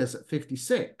 Taylor's at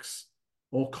 56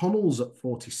 or Connell's at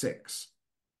 46,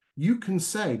 you can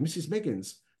say, Mrs.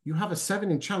 Miggins, you have a 7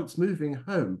 in chance moving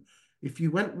home. If you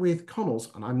went with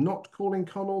Connell's, and I'm not calling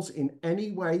Connell's in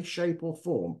any way, shape, or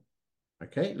form.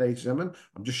 Okay, ladies and gentlemen,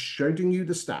 I'm just showing you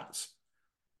the stats.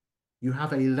 You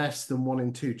have a less than 1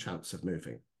 in 2 chance of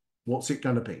moving. What's it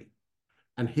going to be?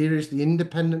 And here is the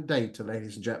independent data,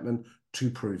 ladies and gentlemen, to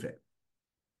prove it.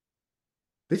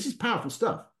 This is powerful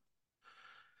stuff.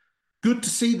 Good to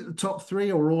see that the top three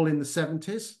are all in the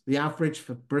 70s. The average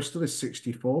for Bristol is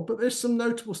 64, but there's some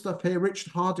notable stuff here.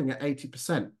 Richard Harding at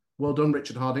 80%. Well done,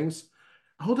 Richard Hardings.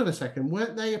 Hold on a second.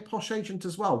 Weren't they a posh agent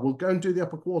as well? We'll go and do the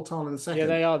upper quartile in a Yeah, second.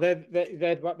 they are.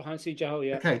 They're right behind CJ Hull.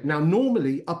 Yeah. Okay, now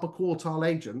normally upper quartile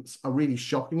agents are really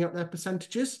shocking at their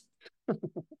percentages.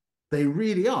 They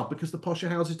really are, because the posher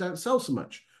houses don't sell so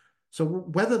much. So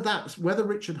whether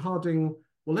Richard Harding,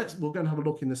 we're going to have a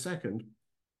look in a second,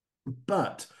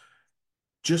 but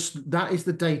just that is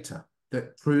the data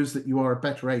that proves that you are a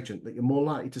better agent, that you're more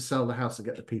likely to sell the house and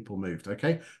get the people moved.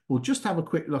 Okay, we'll just have a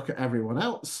quick look at everyone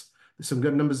else. There's some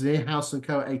good numbers here. House and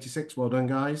Co at 86. Well done,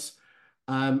 guys.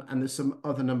 And there's some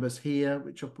other numbers here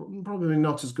which are probably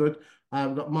not as good.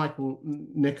 We've got Michael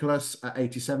Nicholas at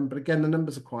 87, but again, the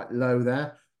numbers are quite low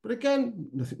there. But again,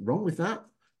 nothing wrong with that.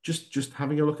 Just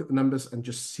having a look at the numbers and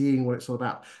just seeing what it's all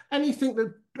about. Anything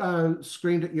that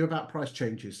screamed at you about price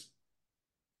changes?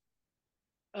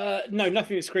 No,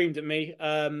 nothing that screamed at me.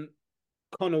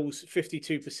 Connell's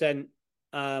 52%.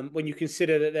 When you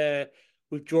consider that their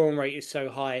withdrawal rate is so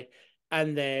high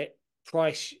and their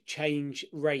price change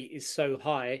rate is so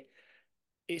high,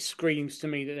 it screams to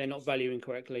me that they're not valuing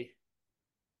correctly.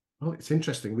 Well, it's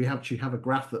interesting. We actually have a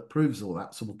graph that proves all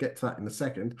that, so we'll get to that in a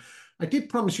second. I did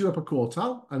promise you upper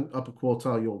quartile, and upper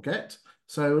quartile you'll get.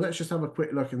 So let's just have a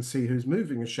quick look and see who's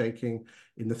moving and shaking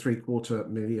in the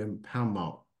 £750,000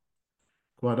 mark.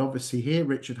 Quite obviously here,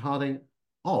 Richard Harding.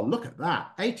 Oh, look at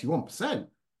that, 81%.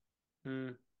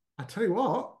 Mm. I tell you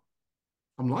what,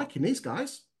 I'm liking these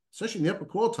guys, especially in the upper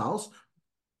quartiles.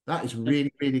 That is And,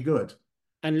 really, really good.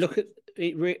 and look at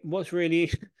it. What's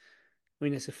really, I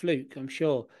mean, it's a fluke, I'm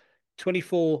sure.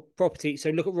 24 properties. So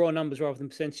look at raw numbers rather than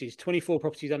percentages. 24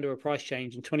 properties under a price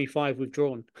change and 25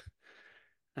 withdrawn.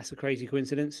 That's a crazy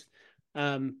coincidence.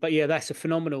 But yeah, that's a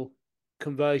phenomenal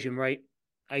conversion rate.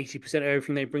 80% of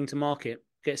everything they bring to market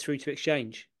gets through to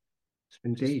exchange. It's just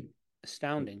Indeed.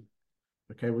 astounding.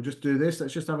 Okay, we'll just do this.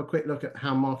 Let's just have a quick look at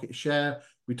how market share.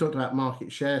 We talked about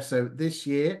market share. So this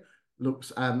year looks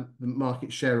the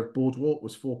market share of Boardwalk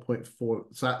was 4.4.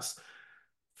 So that's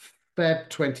Feb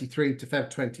 23 to Feb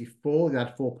 24. They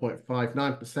had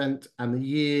 4.59%. And the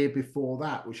year before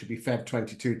that, which should be Feb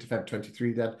 22 to Feb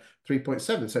 23, they had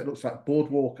 3.7. So it looks like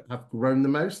Boardwalk have grown the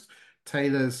most.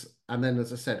 Taylor's, and then,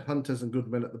 as I said, Hunters and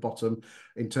Goodman at the bottom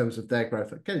in terms of their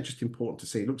growth. Again, just important to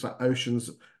see. It looks like Oceans,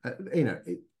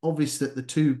 obvious that the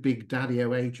two big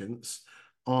daddy-o agents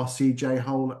are CJ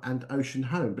Hole and Ocean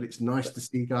Home, but it's nice to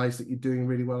see, guys, that you're doing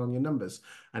really well on your numbers.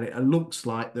 And it looks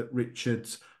like that Richard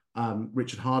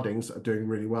Hardings are doing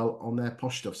really well on their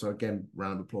posh stuff. So again,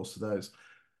 round of applause to those.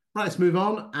 Right, let's move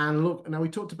on and look. Now we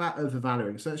talked about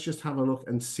overvaluing, so let's just have a look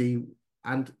and see.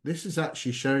 And this is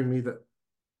actually showing me that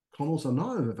Connells are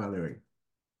not overvaluing.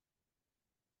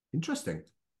 Interesting.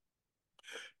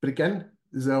 But again,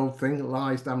 there's the old thing,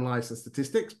 lies, damn lies, and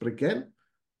statistics. But again,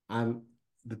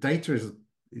 the data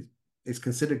is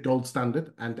considered gold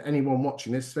standard. And anyone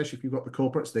watching this, especially if you've got the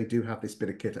corporates, they do have this bit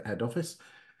of kit at head office.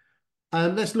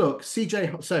 Let's look,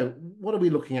 CJ. So what are we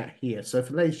looking at here? So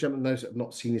for ladies and gentlemen, those that have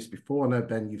not seen this before, I know,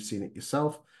 Ben, you've seen it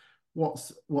yourself.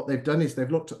 What they've done is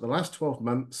they've looked at the last 12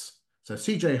 months. So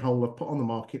CJ Hole have put on the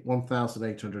market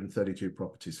 1,832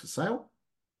 properties for sale.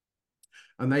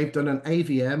 And they've done an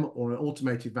AVM or an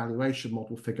automated valuation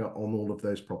model figure on all of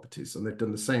those properties. And they've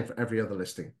done the same for every other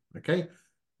listing. Okay.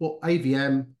 Well,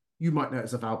 AVM, you might know it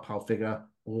as a Valpal figure,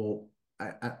 or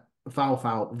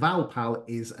Valpal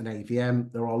is an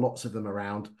AVM. There are lots of them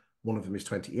around. One of them is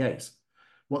 28.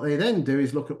 What they then do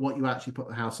is look at what you actually put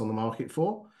the house on the market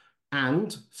for.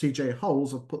 And CJ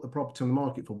Holes have put the property on the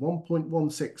market for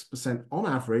 1.16% on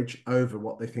average over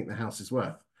what they think the house is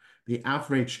worth. The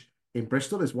average in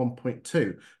Bristol is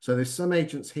 1.2. So there's some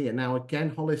agents here. Now,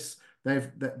 again, Hollis,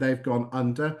 they've gone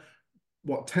under.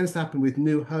 What tends to happen with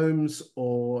new homes,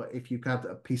 or if you've got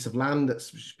a piece of land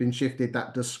that's been shifted,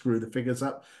 that does screw the figures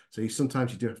up. So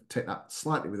sometimes you do have to take that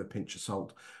slightly with a pinch of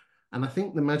salt. And I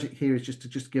think the magic here is just to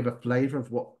give a flavour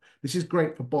of what this is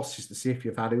great for bosses to see if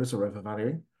your valuers are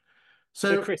overvaluing.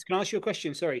 So, So, Chris, can I ask you a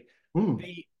question? Sorry.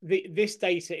 This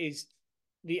data is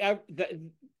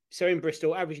so in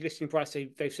Bristol, average listing price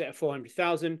they've set at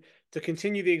 400,000. To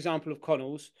continue the example of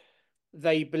Connells,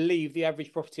 they believe the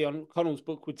average property on Connell's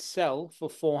book would sell for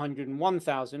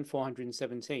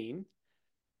 401,417.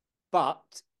 But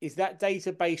is that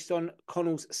data based on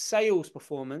Connell's sales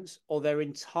performance or their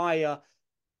entire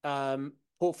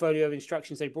portfolio of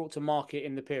instructions they brought to market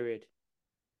in the period?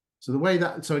 So the way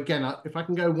that, so again, if I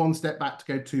can go one step back to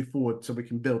go two forward so we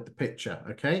can build the picture,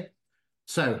 okay?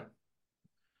 So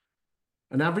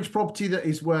an average property that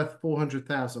is worth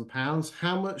 £400,000,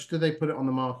 how much do they put it on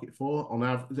the market for? On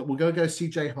average, we're going to go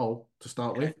CJ Hole to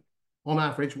start with. On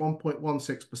average,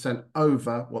 1.16%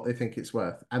 over what they think it's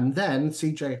worth. And then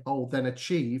CJ Hole then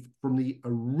achieve from the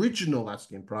original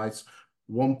asking price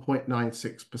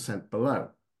 1.96% below,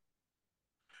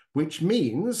 which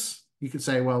means you could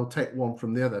say, well, take one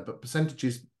from the other, but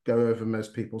percentages go over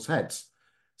most people's heads.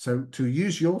 So to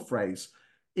use your phrase,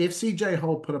 if CJ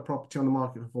Hole put a property on the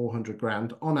market for 400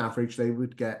 grand, on average, they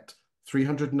would get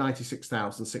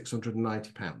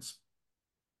 £396,690.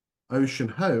 Ocean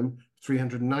Home,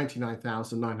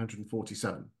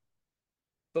 399,947.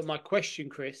 But my question,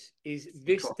 Chris, is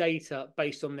this data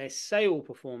based on their sale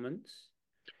performance?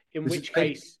 In This is which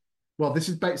case, well, this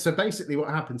is so basically what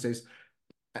happens is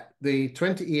the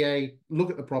 20 EA look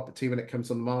at the property when it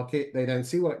comes on the market. They then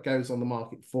see what it goes on the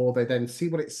market for. They then see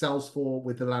what it sells for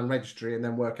with the land registry and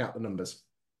then work out the numbers.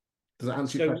 Does that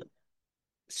answer your so question?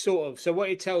 sort of. So what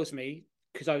it tells me,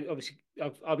 because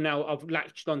I've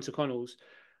latched onto Connell's.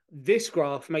 This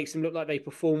graph makes them look like they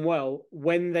perform well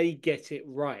when they get it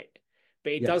right,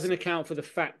 but it Yes. doesn't account for the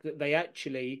fact that they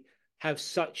actually have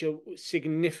such a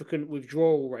significant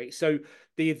withdrawal rate. So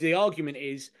the argument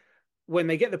is when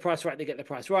they get the price right, they get the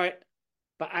price right,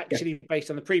 but Yeah. actually based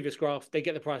on the previous graph, they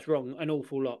get the price wrong an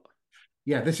awful lot.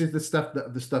 Yeah. This is the stuff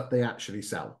they actually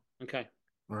sell. Okay.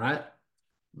 All right.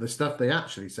 The stuff they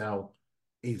actually sell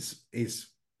is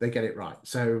they get it right.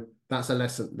 So that's a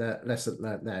lesson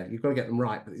learned there. You've got to get them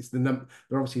right, but it's the number.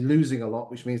 They're obviously losing a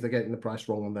lot, which means they're getting the price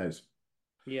wrong on those.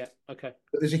 Yeah. Okay.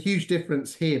 But there's a huge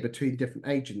difference here between different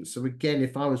agents. So again,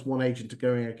 if I was one agent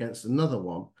going against another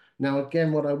one, now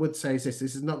again, what I would say is this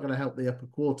is not going to help the upper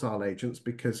quartile agents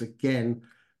because again,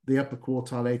 the upper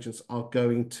quartile agents are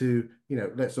going to,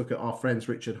 let's look at our friends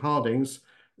Richard Harding's.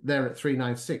 They're at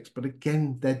 396, but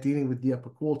again, they're dealing with the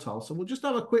upper quartile. So we'll just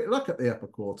have a quick look at the upper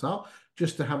quartile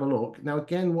just to have a look. Now,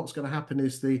 again, what's going to happen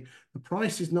is the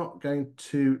price is not going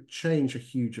to change a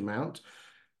huge amount,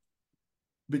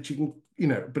 but you can,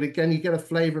 but again, you get a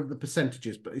flavor of the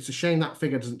percentages, but it's a shame that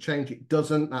figure doesn't change. It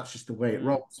doesn't. That's just the way it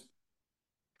rolls.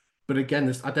 But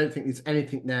again, I don't think there's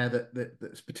anything there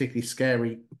that's particularly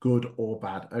scary, good or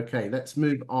bad. Okay, let's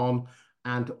move on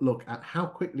and look at how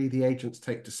quickly the agents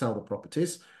take to sell the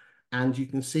properties. And you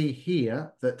can see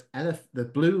here that the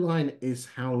blue line is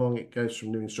how long it goes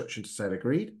from new instruction to sale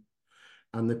agreed.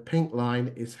 And the pink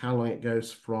line is how long it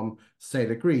goes from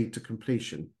sale agreed to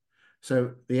completion.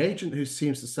 So the agent who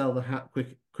seems to sell the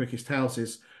quickest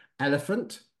houses,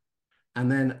 Elephant,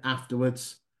 and then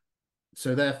afterwards.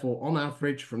 So therefore, on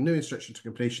average, from new instruction to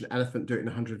completion, Elephant do it in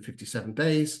 157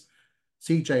 days.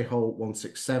 CJ Hole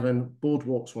 167,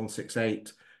 Boardwalks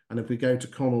 168, and if we go to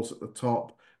Connell's at the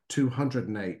top,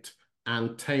 208,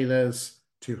 and Taylor's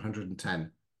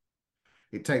 210.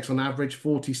 It takes on average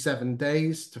 47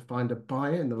 days to find a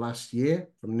buyer in the last year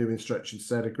from new instruction to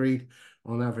sale agreed,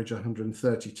 on average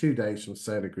 132 days from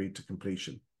sale agreed to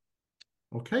completion.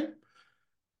 Okay.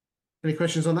 Any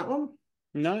questions on that one?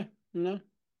 No, no.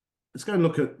 Let's go and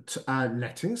look at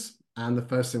lettings. And the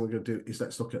first thing we're going to do is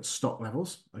let's look at stock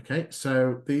levels. Okay,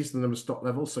 so these are the number of stock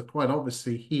levels. So quite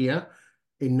obviously here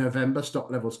in November, stock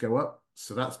levels go up.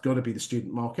 So that's got to be the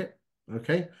student market.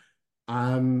 Okay.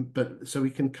 But so we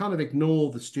can kind of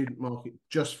ignore the student market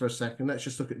just for a second. Let's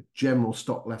just look at general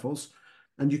stock levels.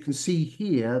 And you can see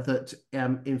here that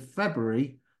in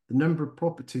February, the number of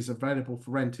properties available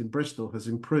for rent in Bristol has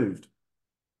improved.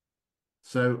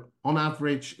 So on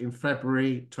average in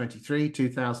February 23,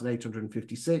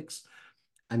 2,856,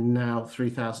 and now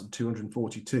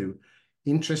 3,242.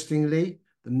 Interestingly,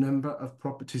 the number of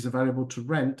properties available to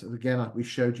rent, and again, we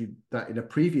showed you that in a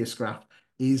previous graph,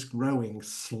 is growing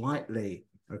slightly.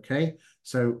 Okay,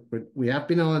 so we have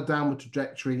been on a downward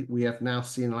trajectory. We have now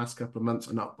seen the last couple of months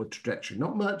an upward trajectory.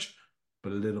 Not much,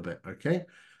 but a little bit. Okay.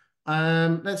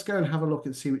 Let's go and have a look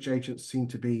and see which agents seem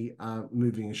to be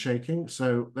moving and shaking.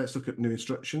 So let's look at new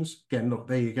instructions. Again, look,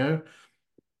 there you go.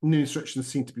 New instructions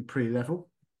seem to be pretty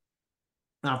level.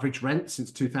 Average rent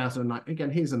since 2009. Again,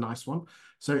 here's a nice one.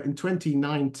 So in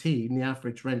 2019, the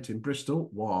average rent in Bristol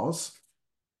was,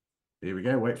 here we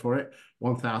go, wait for it,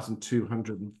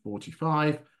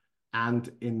 1,245.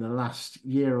 And in the last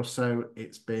year or so,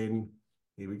 it's been,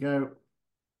 here we go,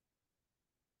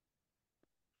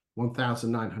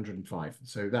 1,905.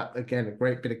 So that, again, a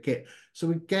great bit of kit.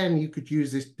 So again, you could use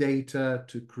this data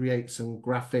to create some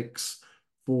graphics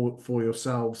for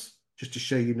yourselves, just to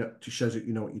show that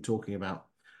you know what you're talking about.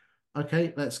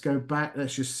 Okay, let's go back.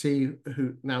 Let's just see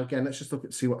who, now again, let's just look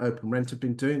at see what Open Rent have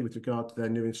been doing with regard to their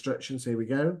new instructions. Here we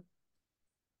go.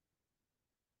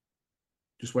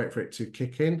 Just wait for it to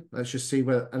kick in. Let's just see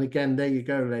where, and again, there you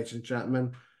go, ladies and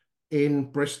gentlemen.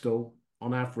 In Bristol,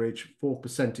 on average,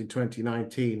 4% in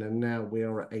 2019, and now we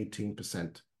are at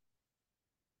 18%.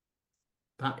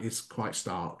 That is quite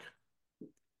stark,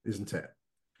 isn't it?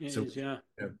 It is, yeah.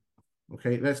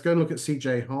 Okay, let's go and look at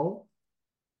CJ Hole.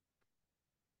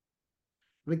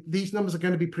 I think these numbers are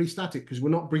going to be pretty static because we're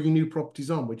not bringing new properties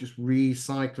on. We're just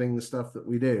recycling the stuff that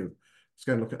we do. Let's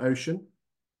go and look at Ocean.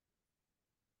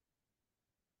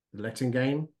 The Letting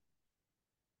Game.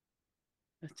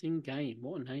 Letting Game.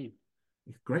 What a name.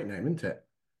 Great name, isn't it?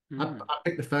 Mm. I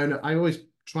pick the phone up. I always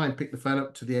try and pick the phone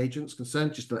up to the agents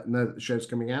concerned, just to let them know that the show's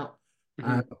coming out.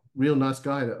 Hmm. Real nice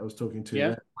guy that I was talking to Yeah.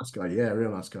 there. Nice guy, yeah,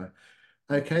 real nice guy.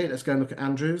 Okay, let's go and look at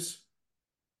Andrews.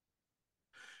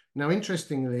 Now,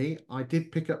 interestingly, I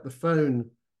did pick up the phone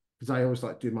because I always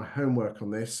like to do my homework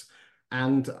on this,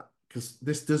 and because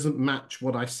this doesn't match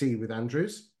what I see with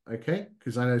Andrews, okay?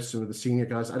 Because I know some of the senior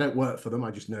guys, I don't work for them,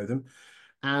 I just know them.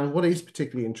 And what is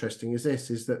particularly interesting is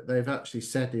this, is that they've actually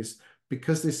said is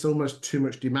because there's so much too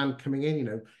much demand coming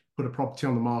in, put a property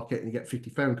on the market and you get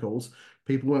 50 phone calls,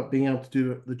 people weren't being able to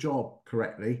do the job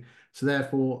correctly. So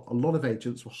therefore, a lot of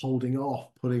agents were holding off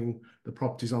putting the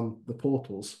properties on the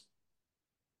portals.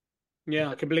 Yeah,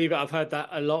 I can believe it. I've heard that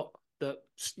a lot. That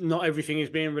not everything is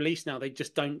being released now. They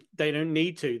just don't. They don't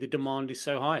need to. The demand is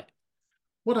so high.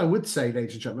 What I would say,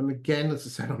 ladies and gentlemen, again, as I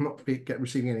said, I'm not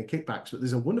receiving any kickbacks, but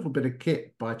there's a wonderful bit of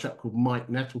kit by a chap called Mike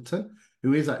Nettleton,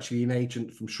 who is actually an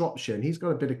agent from Shropshire, and he's got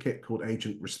a bit of kit called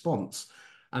Agent Response.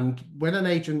 And when an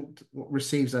agent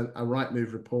receives a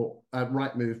Rightmove report, a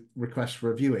Rightmove request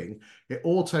for a viewing, it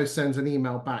auto sends an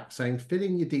email back saying, fill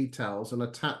in your details and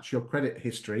attach your credit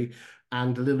history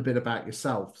and a little bit about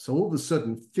yourself. So all of a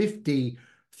sudden, 50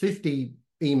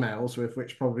 emails, with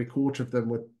which probably a quarter of them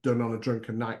were done on a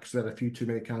drunken night because they had a few too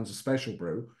many cans of special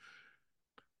brew.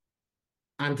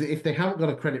 And if they haven't got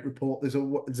a credit report, there's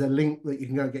a link that you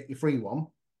can go and get your free one.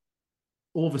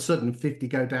 All of a sudden, 50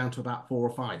 go down to about 4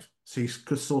 or 5. So he's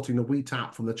sorting the wheat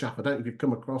out from the chaff. I don't know if you've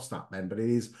come across that, Ben, but it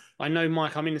is. I know,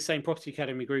 Mike. I'm in the same property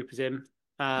academy group as him.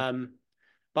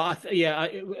 But yeah,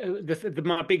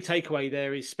 my big takeaway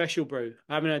there is special brew.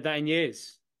 I haven't heard that in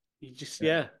years. You just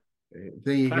Yeah. yeah,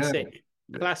 There you go.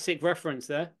 classic reference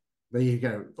there. There you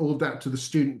go. All down to the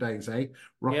student days, eh?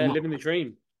 Rock Yeah, and roll. living the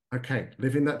dream. Okay,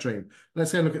 living that dream.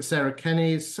 Let's go and look at Sarah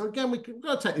Kenny's. So again, we've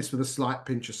got to take this with a slight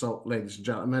pinch of salt, ladies and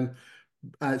gentlemen,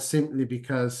 simply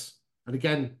because, and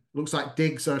again, looks like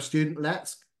digs are a student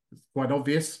lets. It's quite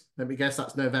obvious. Let me guess,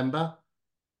 that's November.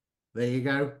 There you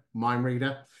go, mind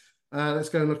reader. Let's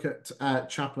go and look at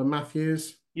Chaplain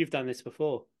Matthews, You've done this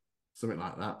before. something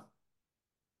like that.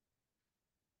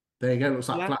 There you go. Looks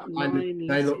like flatline. Flatline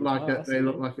They look letting. like Oh, a. that's They a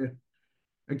look name. like a.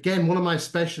 Again, one of my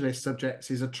specialist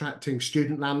subjects is attracting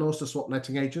student landlords to swap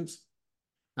letting agents.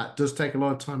 That does take a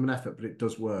lot of time and effort, but it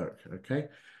does work. Okay.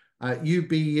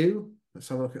 UBU. Let's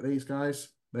have a look at these guys.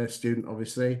 They're student,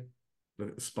 obviously. Look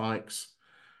at the spikes.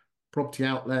 Property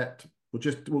outlet.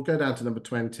 We'll go down to number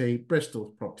 20.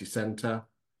 Bristol Property Centre.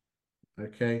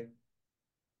 Okay.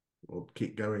 We'll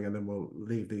keep going and then we'll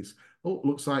leave these. Oh,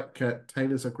 looks like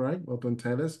Taylors are great. Well done,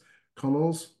 Taylors.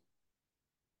 Connells.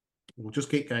 We'll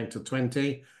just keep going to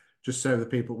 20, just so the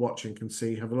people watching can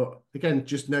see. Have a look. Again,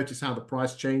 just notice how the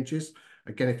price changes.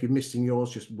 Again, if you're missing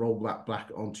yours, just roll that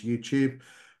back onto YouTube.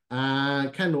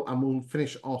 Kendall, and we'll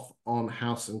finish off on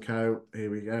House and Co. Here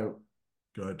we go.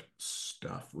 Good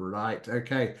stuff. Right.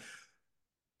 Okay.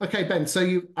 Okay, Ben.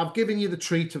 So I've given you the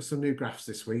treat of some new graphs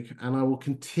this week, and I will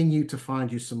continue to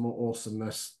find you some more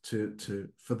awesomeness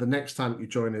for the next time you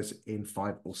join us in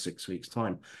 5 or 6 weeks'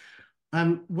 time.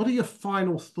 What are your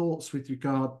final thoughts with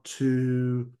regard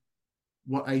to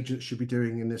what agents should be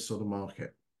doing in this sort of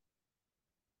market?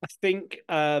 I think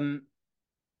I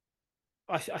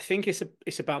think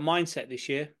it's about mindset this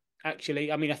year.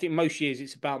 Actually, I mean, I think most years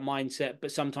it's about mindset,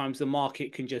 but sometimes the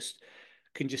market can just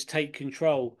take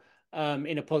control.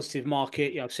 In a positive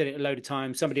market, I've said it a load of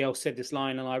times. Somebody else said this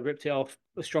line, and I ripped it off.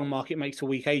 A strong market makes for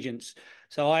weak agents.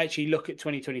 So I actually look at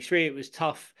 2023. It was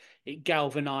tough. It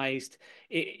galvanized.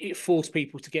 It forced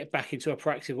people to get back into a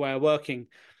proactive way of working.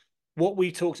 What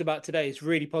we talked about today is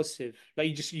really positive.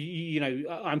 Like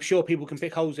I'm sure people can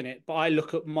pick holes in it, but I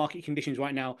look at market conditions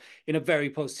right now in a very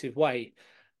positive way.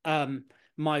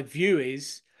 My view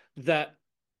is that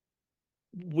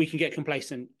we can get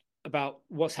complacent about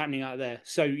what's happening out there.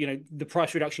 So, the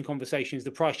price reduction conversations,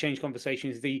 the price change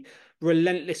conversations, the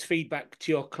relentless feedback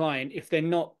to your client. If they're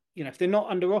not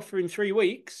under offer in 3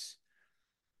 weeks,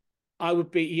 I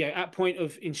would be, at point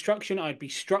of instruction, I'd be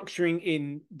structuring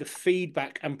in the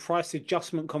feedback and price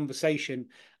adjustment conversation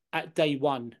at day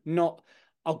one. Not,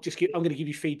 I'm going to give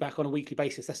you feedback on a weekly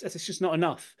basis. That's just not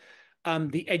enough.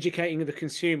 The educating of the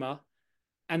consumer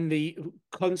and the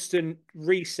constant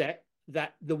reset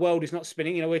that the world is not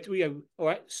spinning. All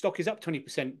right, stock is up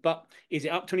 20%, but is it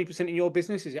up 20% in your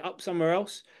business? Is it up somewhere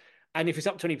else? And if it's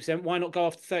up 20%, why not go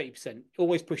after 30%?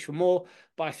 Always push for more.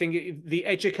 But I think the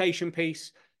education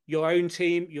piece, your own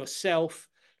team, yourself,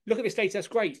 look at this data, that's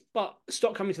great. But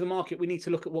stock coming to the market, we need to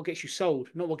look at what gets you sold,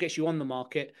 not what gets you on the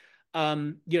market.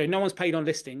 No one's paid on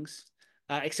listings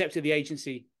except at the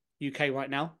agency. UK right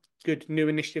now. Good new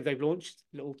initiative they've launched.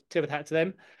 Little tip of the hat to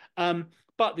them.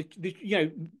 But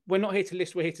we're not here to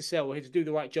list. We're here to sell. We're here to do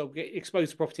the right job,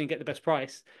 expose the property, and get the best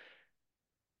price.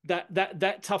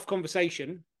 That tough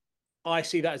conversation, I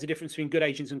see that as a difference between good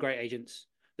agents and great agents.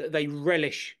 That they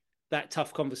relish that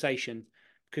tough conversation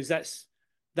because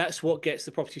that's what gets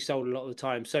the property sold a lot of the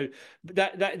time. So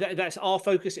that's our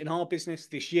focus in our business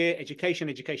this year: education,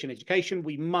 education, education.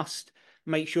 We must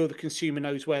make sure the consumer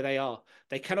knows where they are.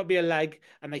 They cannot be a lag,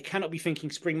 and they cannot be thinking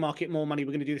spring market, more money.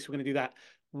 We're going to do this. We're going to do that.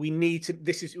 We need to.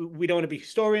 We don't want to be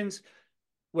historians.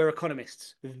 We're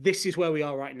economists. This is where we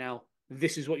are right now.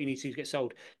 This is what you need to do to get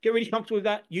sold. Get really comfortable with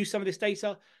that. Use some of this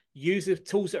data. Use the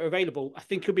tools that are available. I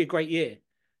think it'll be a great year,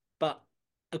 but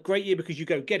a great year because you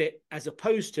go get it, as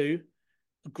opposed to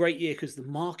a great year because the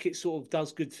market sort of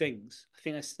does good things. I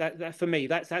think that for me,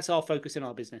 that's our focus in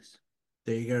our business.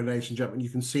 There you go, ladies and gentlemen. You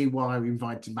can see why we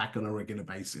invite him back on a regular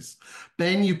basis.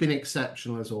 Ben, you've been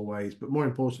exceptional as always, but more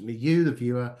importantly, you, the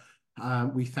viewer,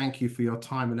 we thank you for your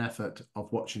time and effort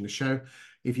of watching the show.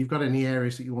 If you've got any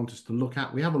areas that you want us to look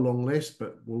at, we have a long list,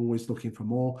 but we're always looking for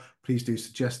more. Please do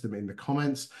suggest them in the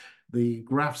comments. The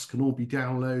graphs can all be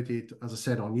downloaded, as I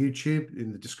said, on YouTube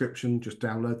in the description. Just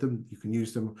download them. You can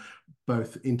use them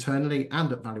both internally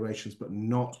and at valuations, but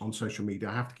not on social media.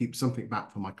 I have to keep something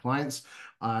back for my clients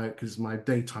because my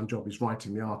daytime job is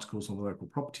writing the articles on the local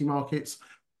property markets.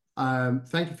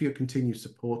 Thank you for your continued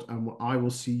support, and I will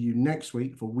see you next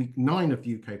week for week 9 of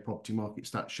UK Property Market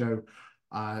Stats Show.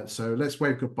 So let's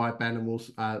wave goodbye, Ben, and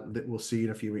we'll see you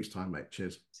in a few weeks' time, mate.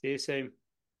 Cheers. See you soon.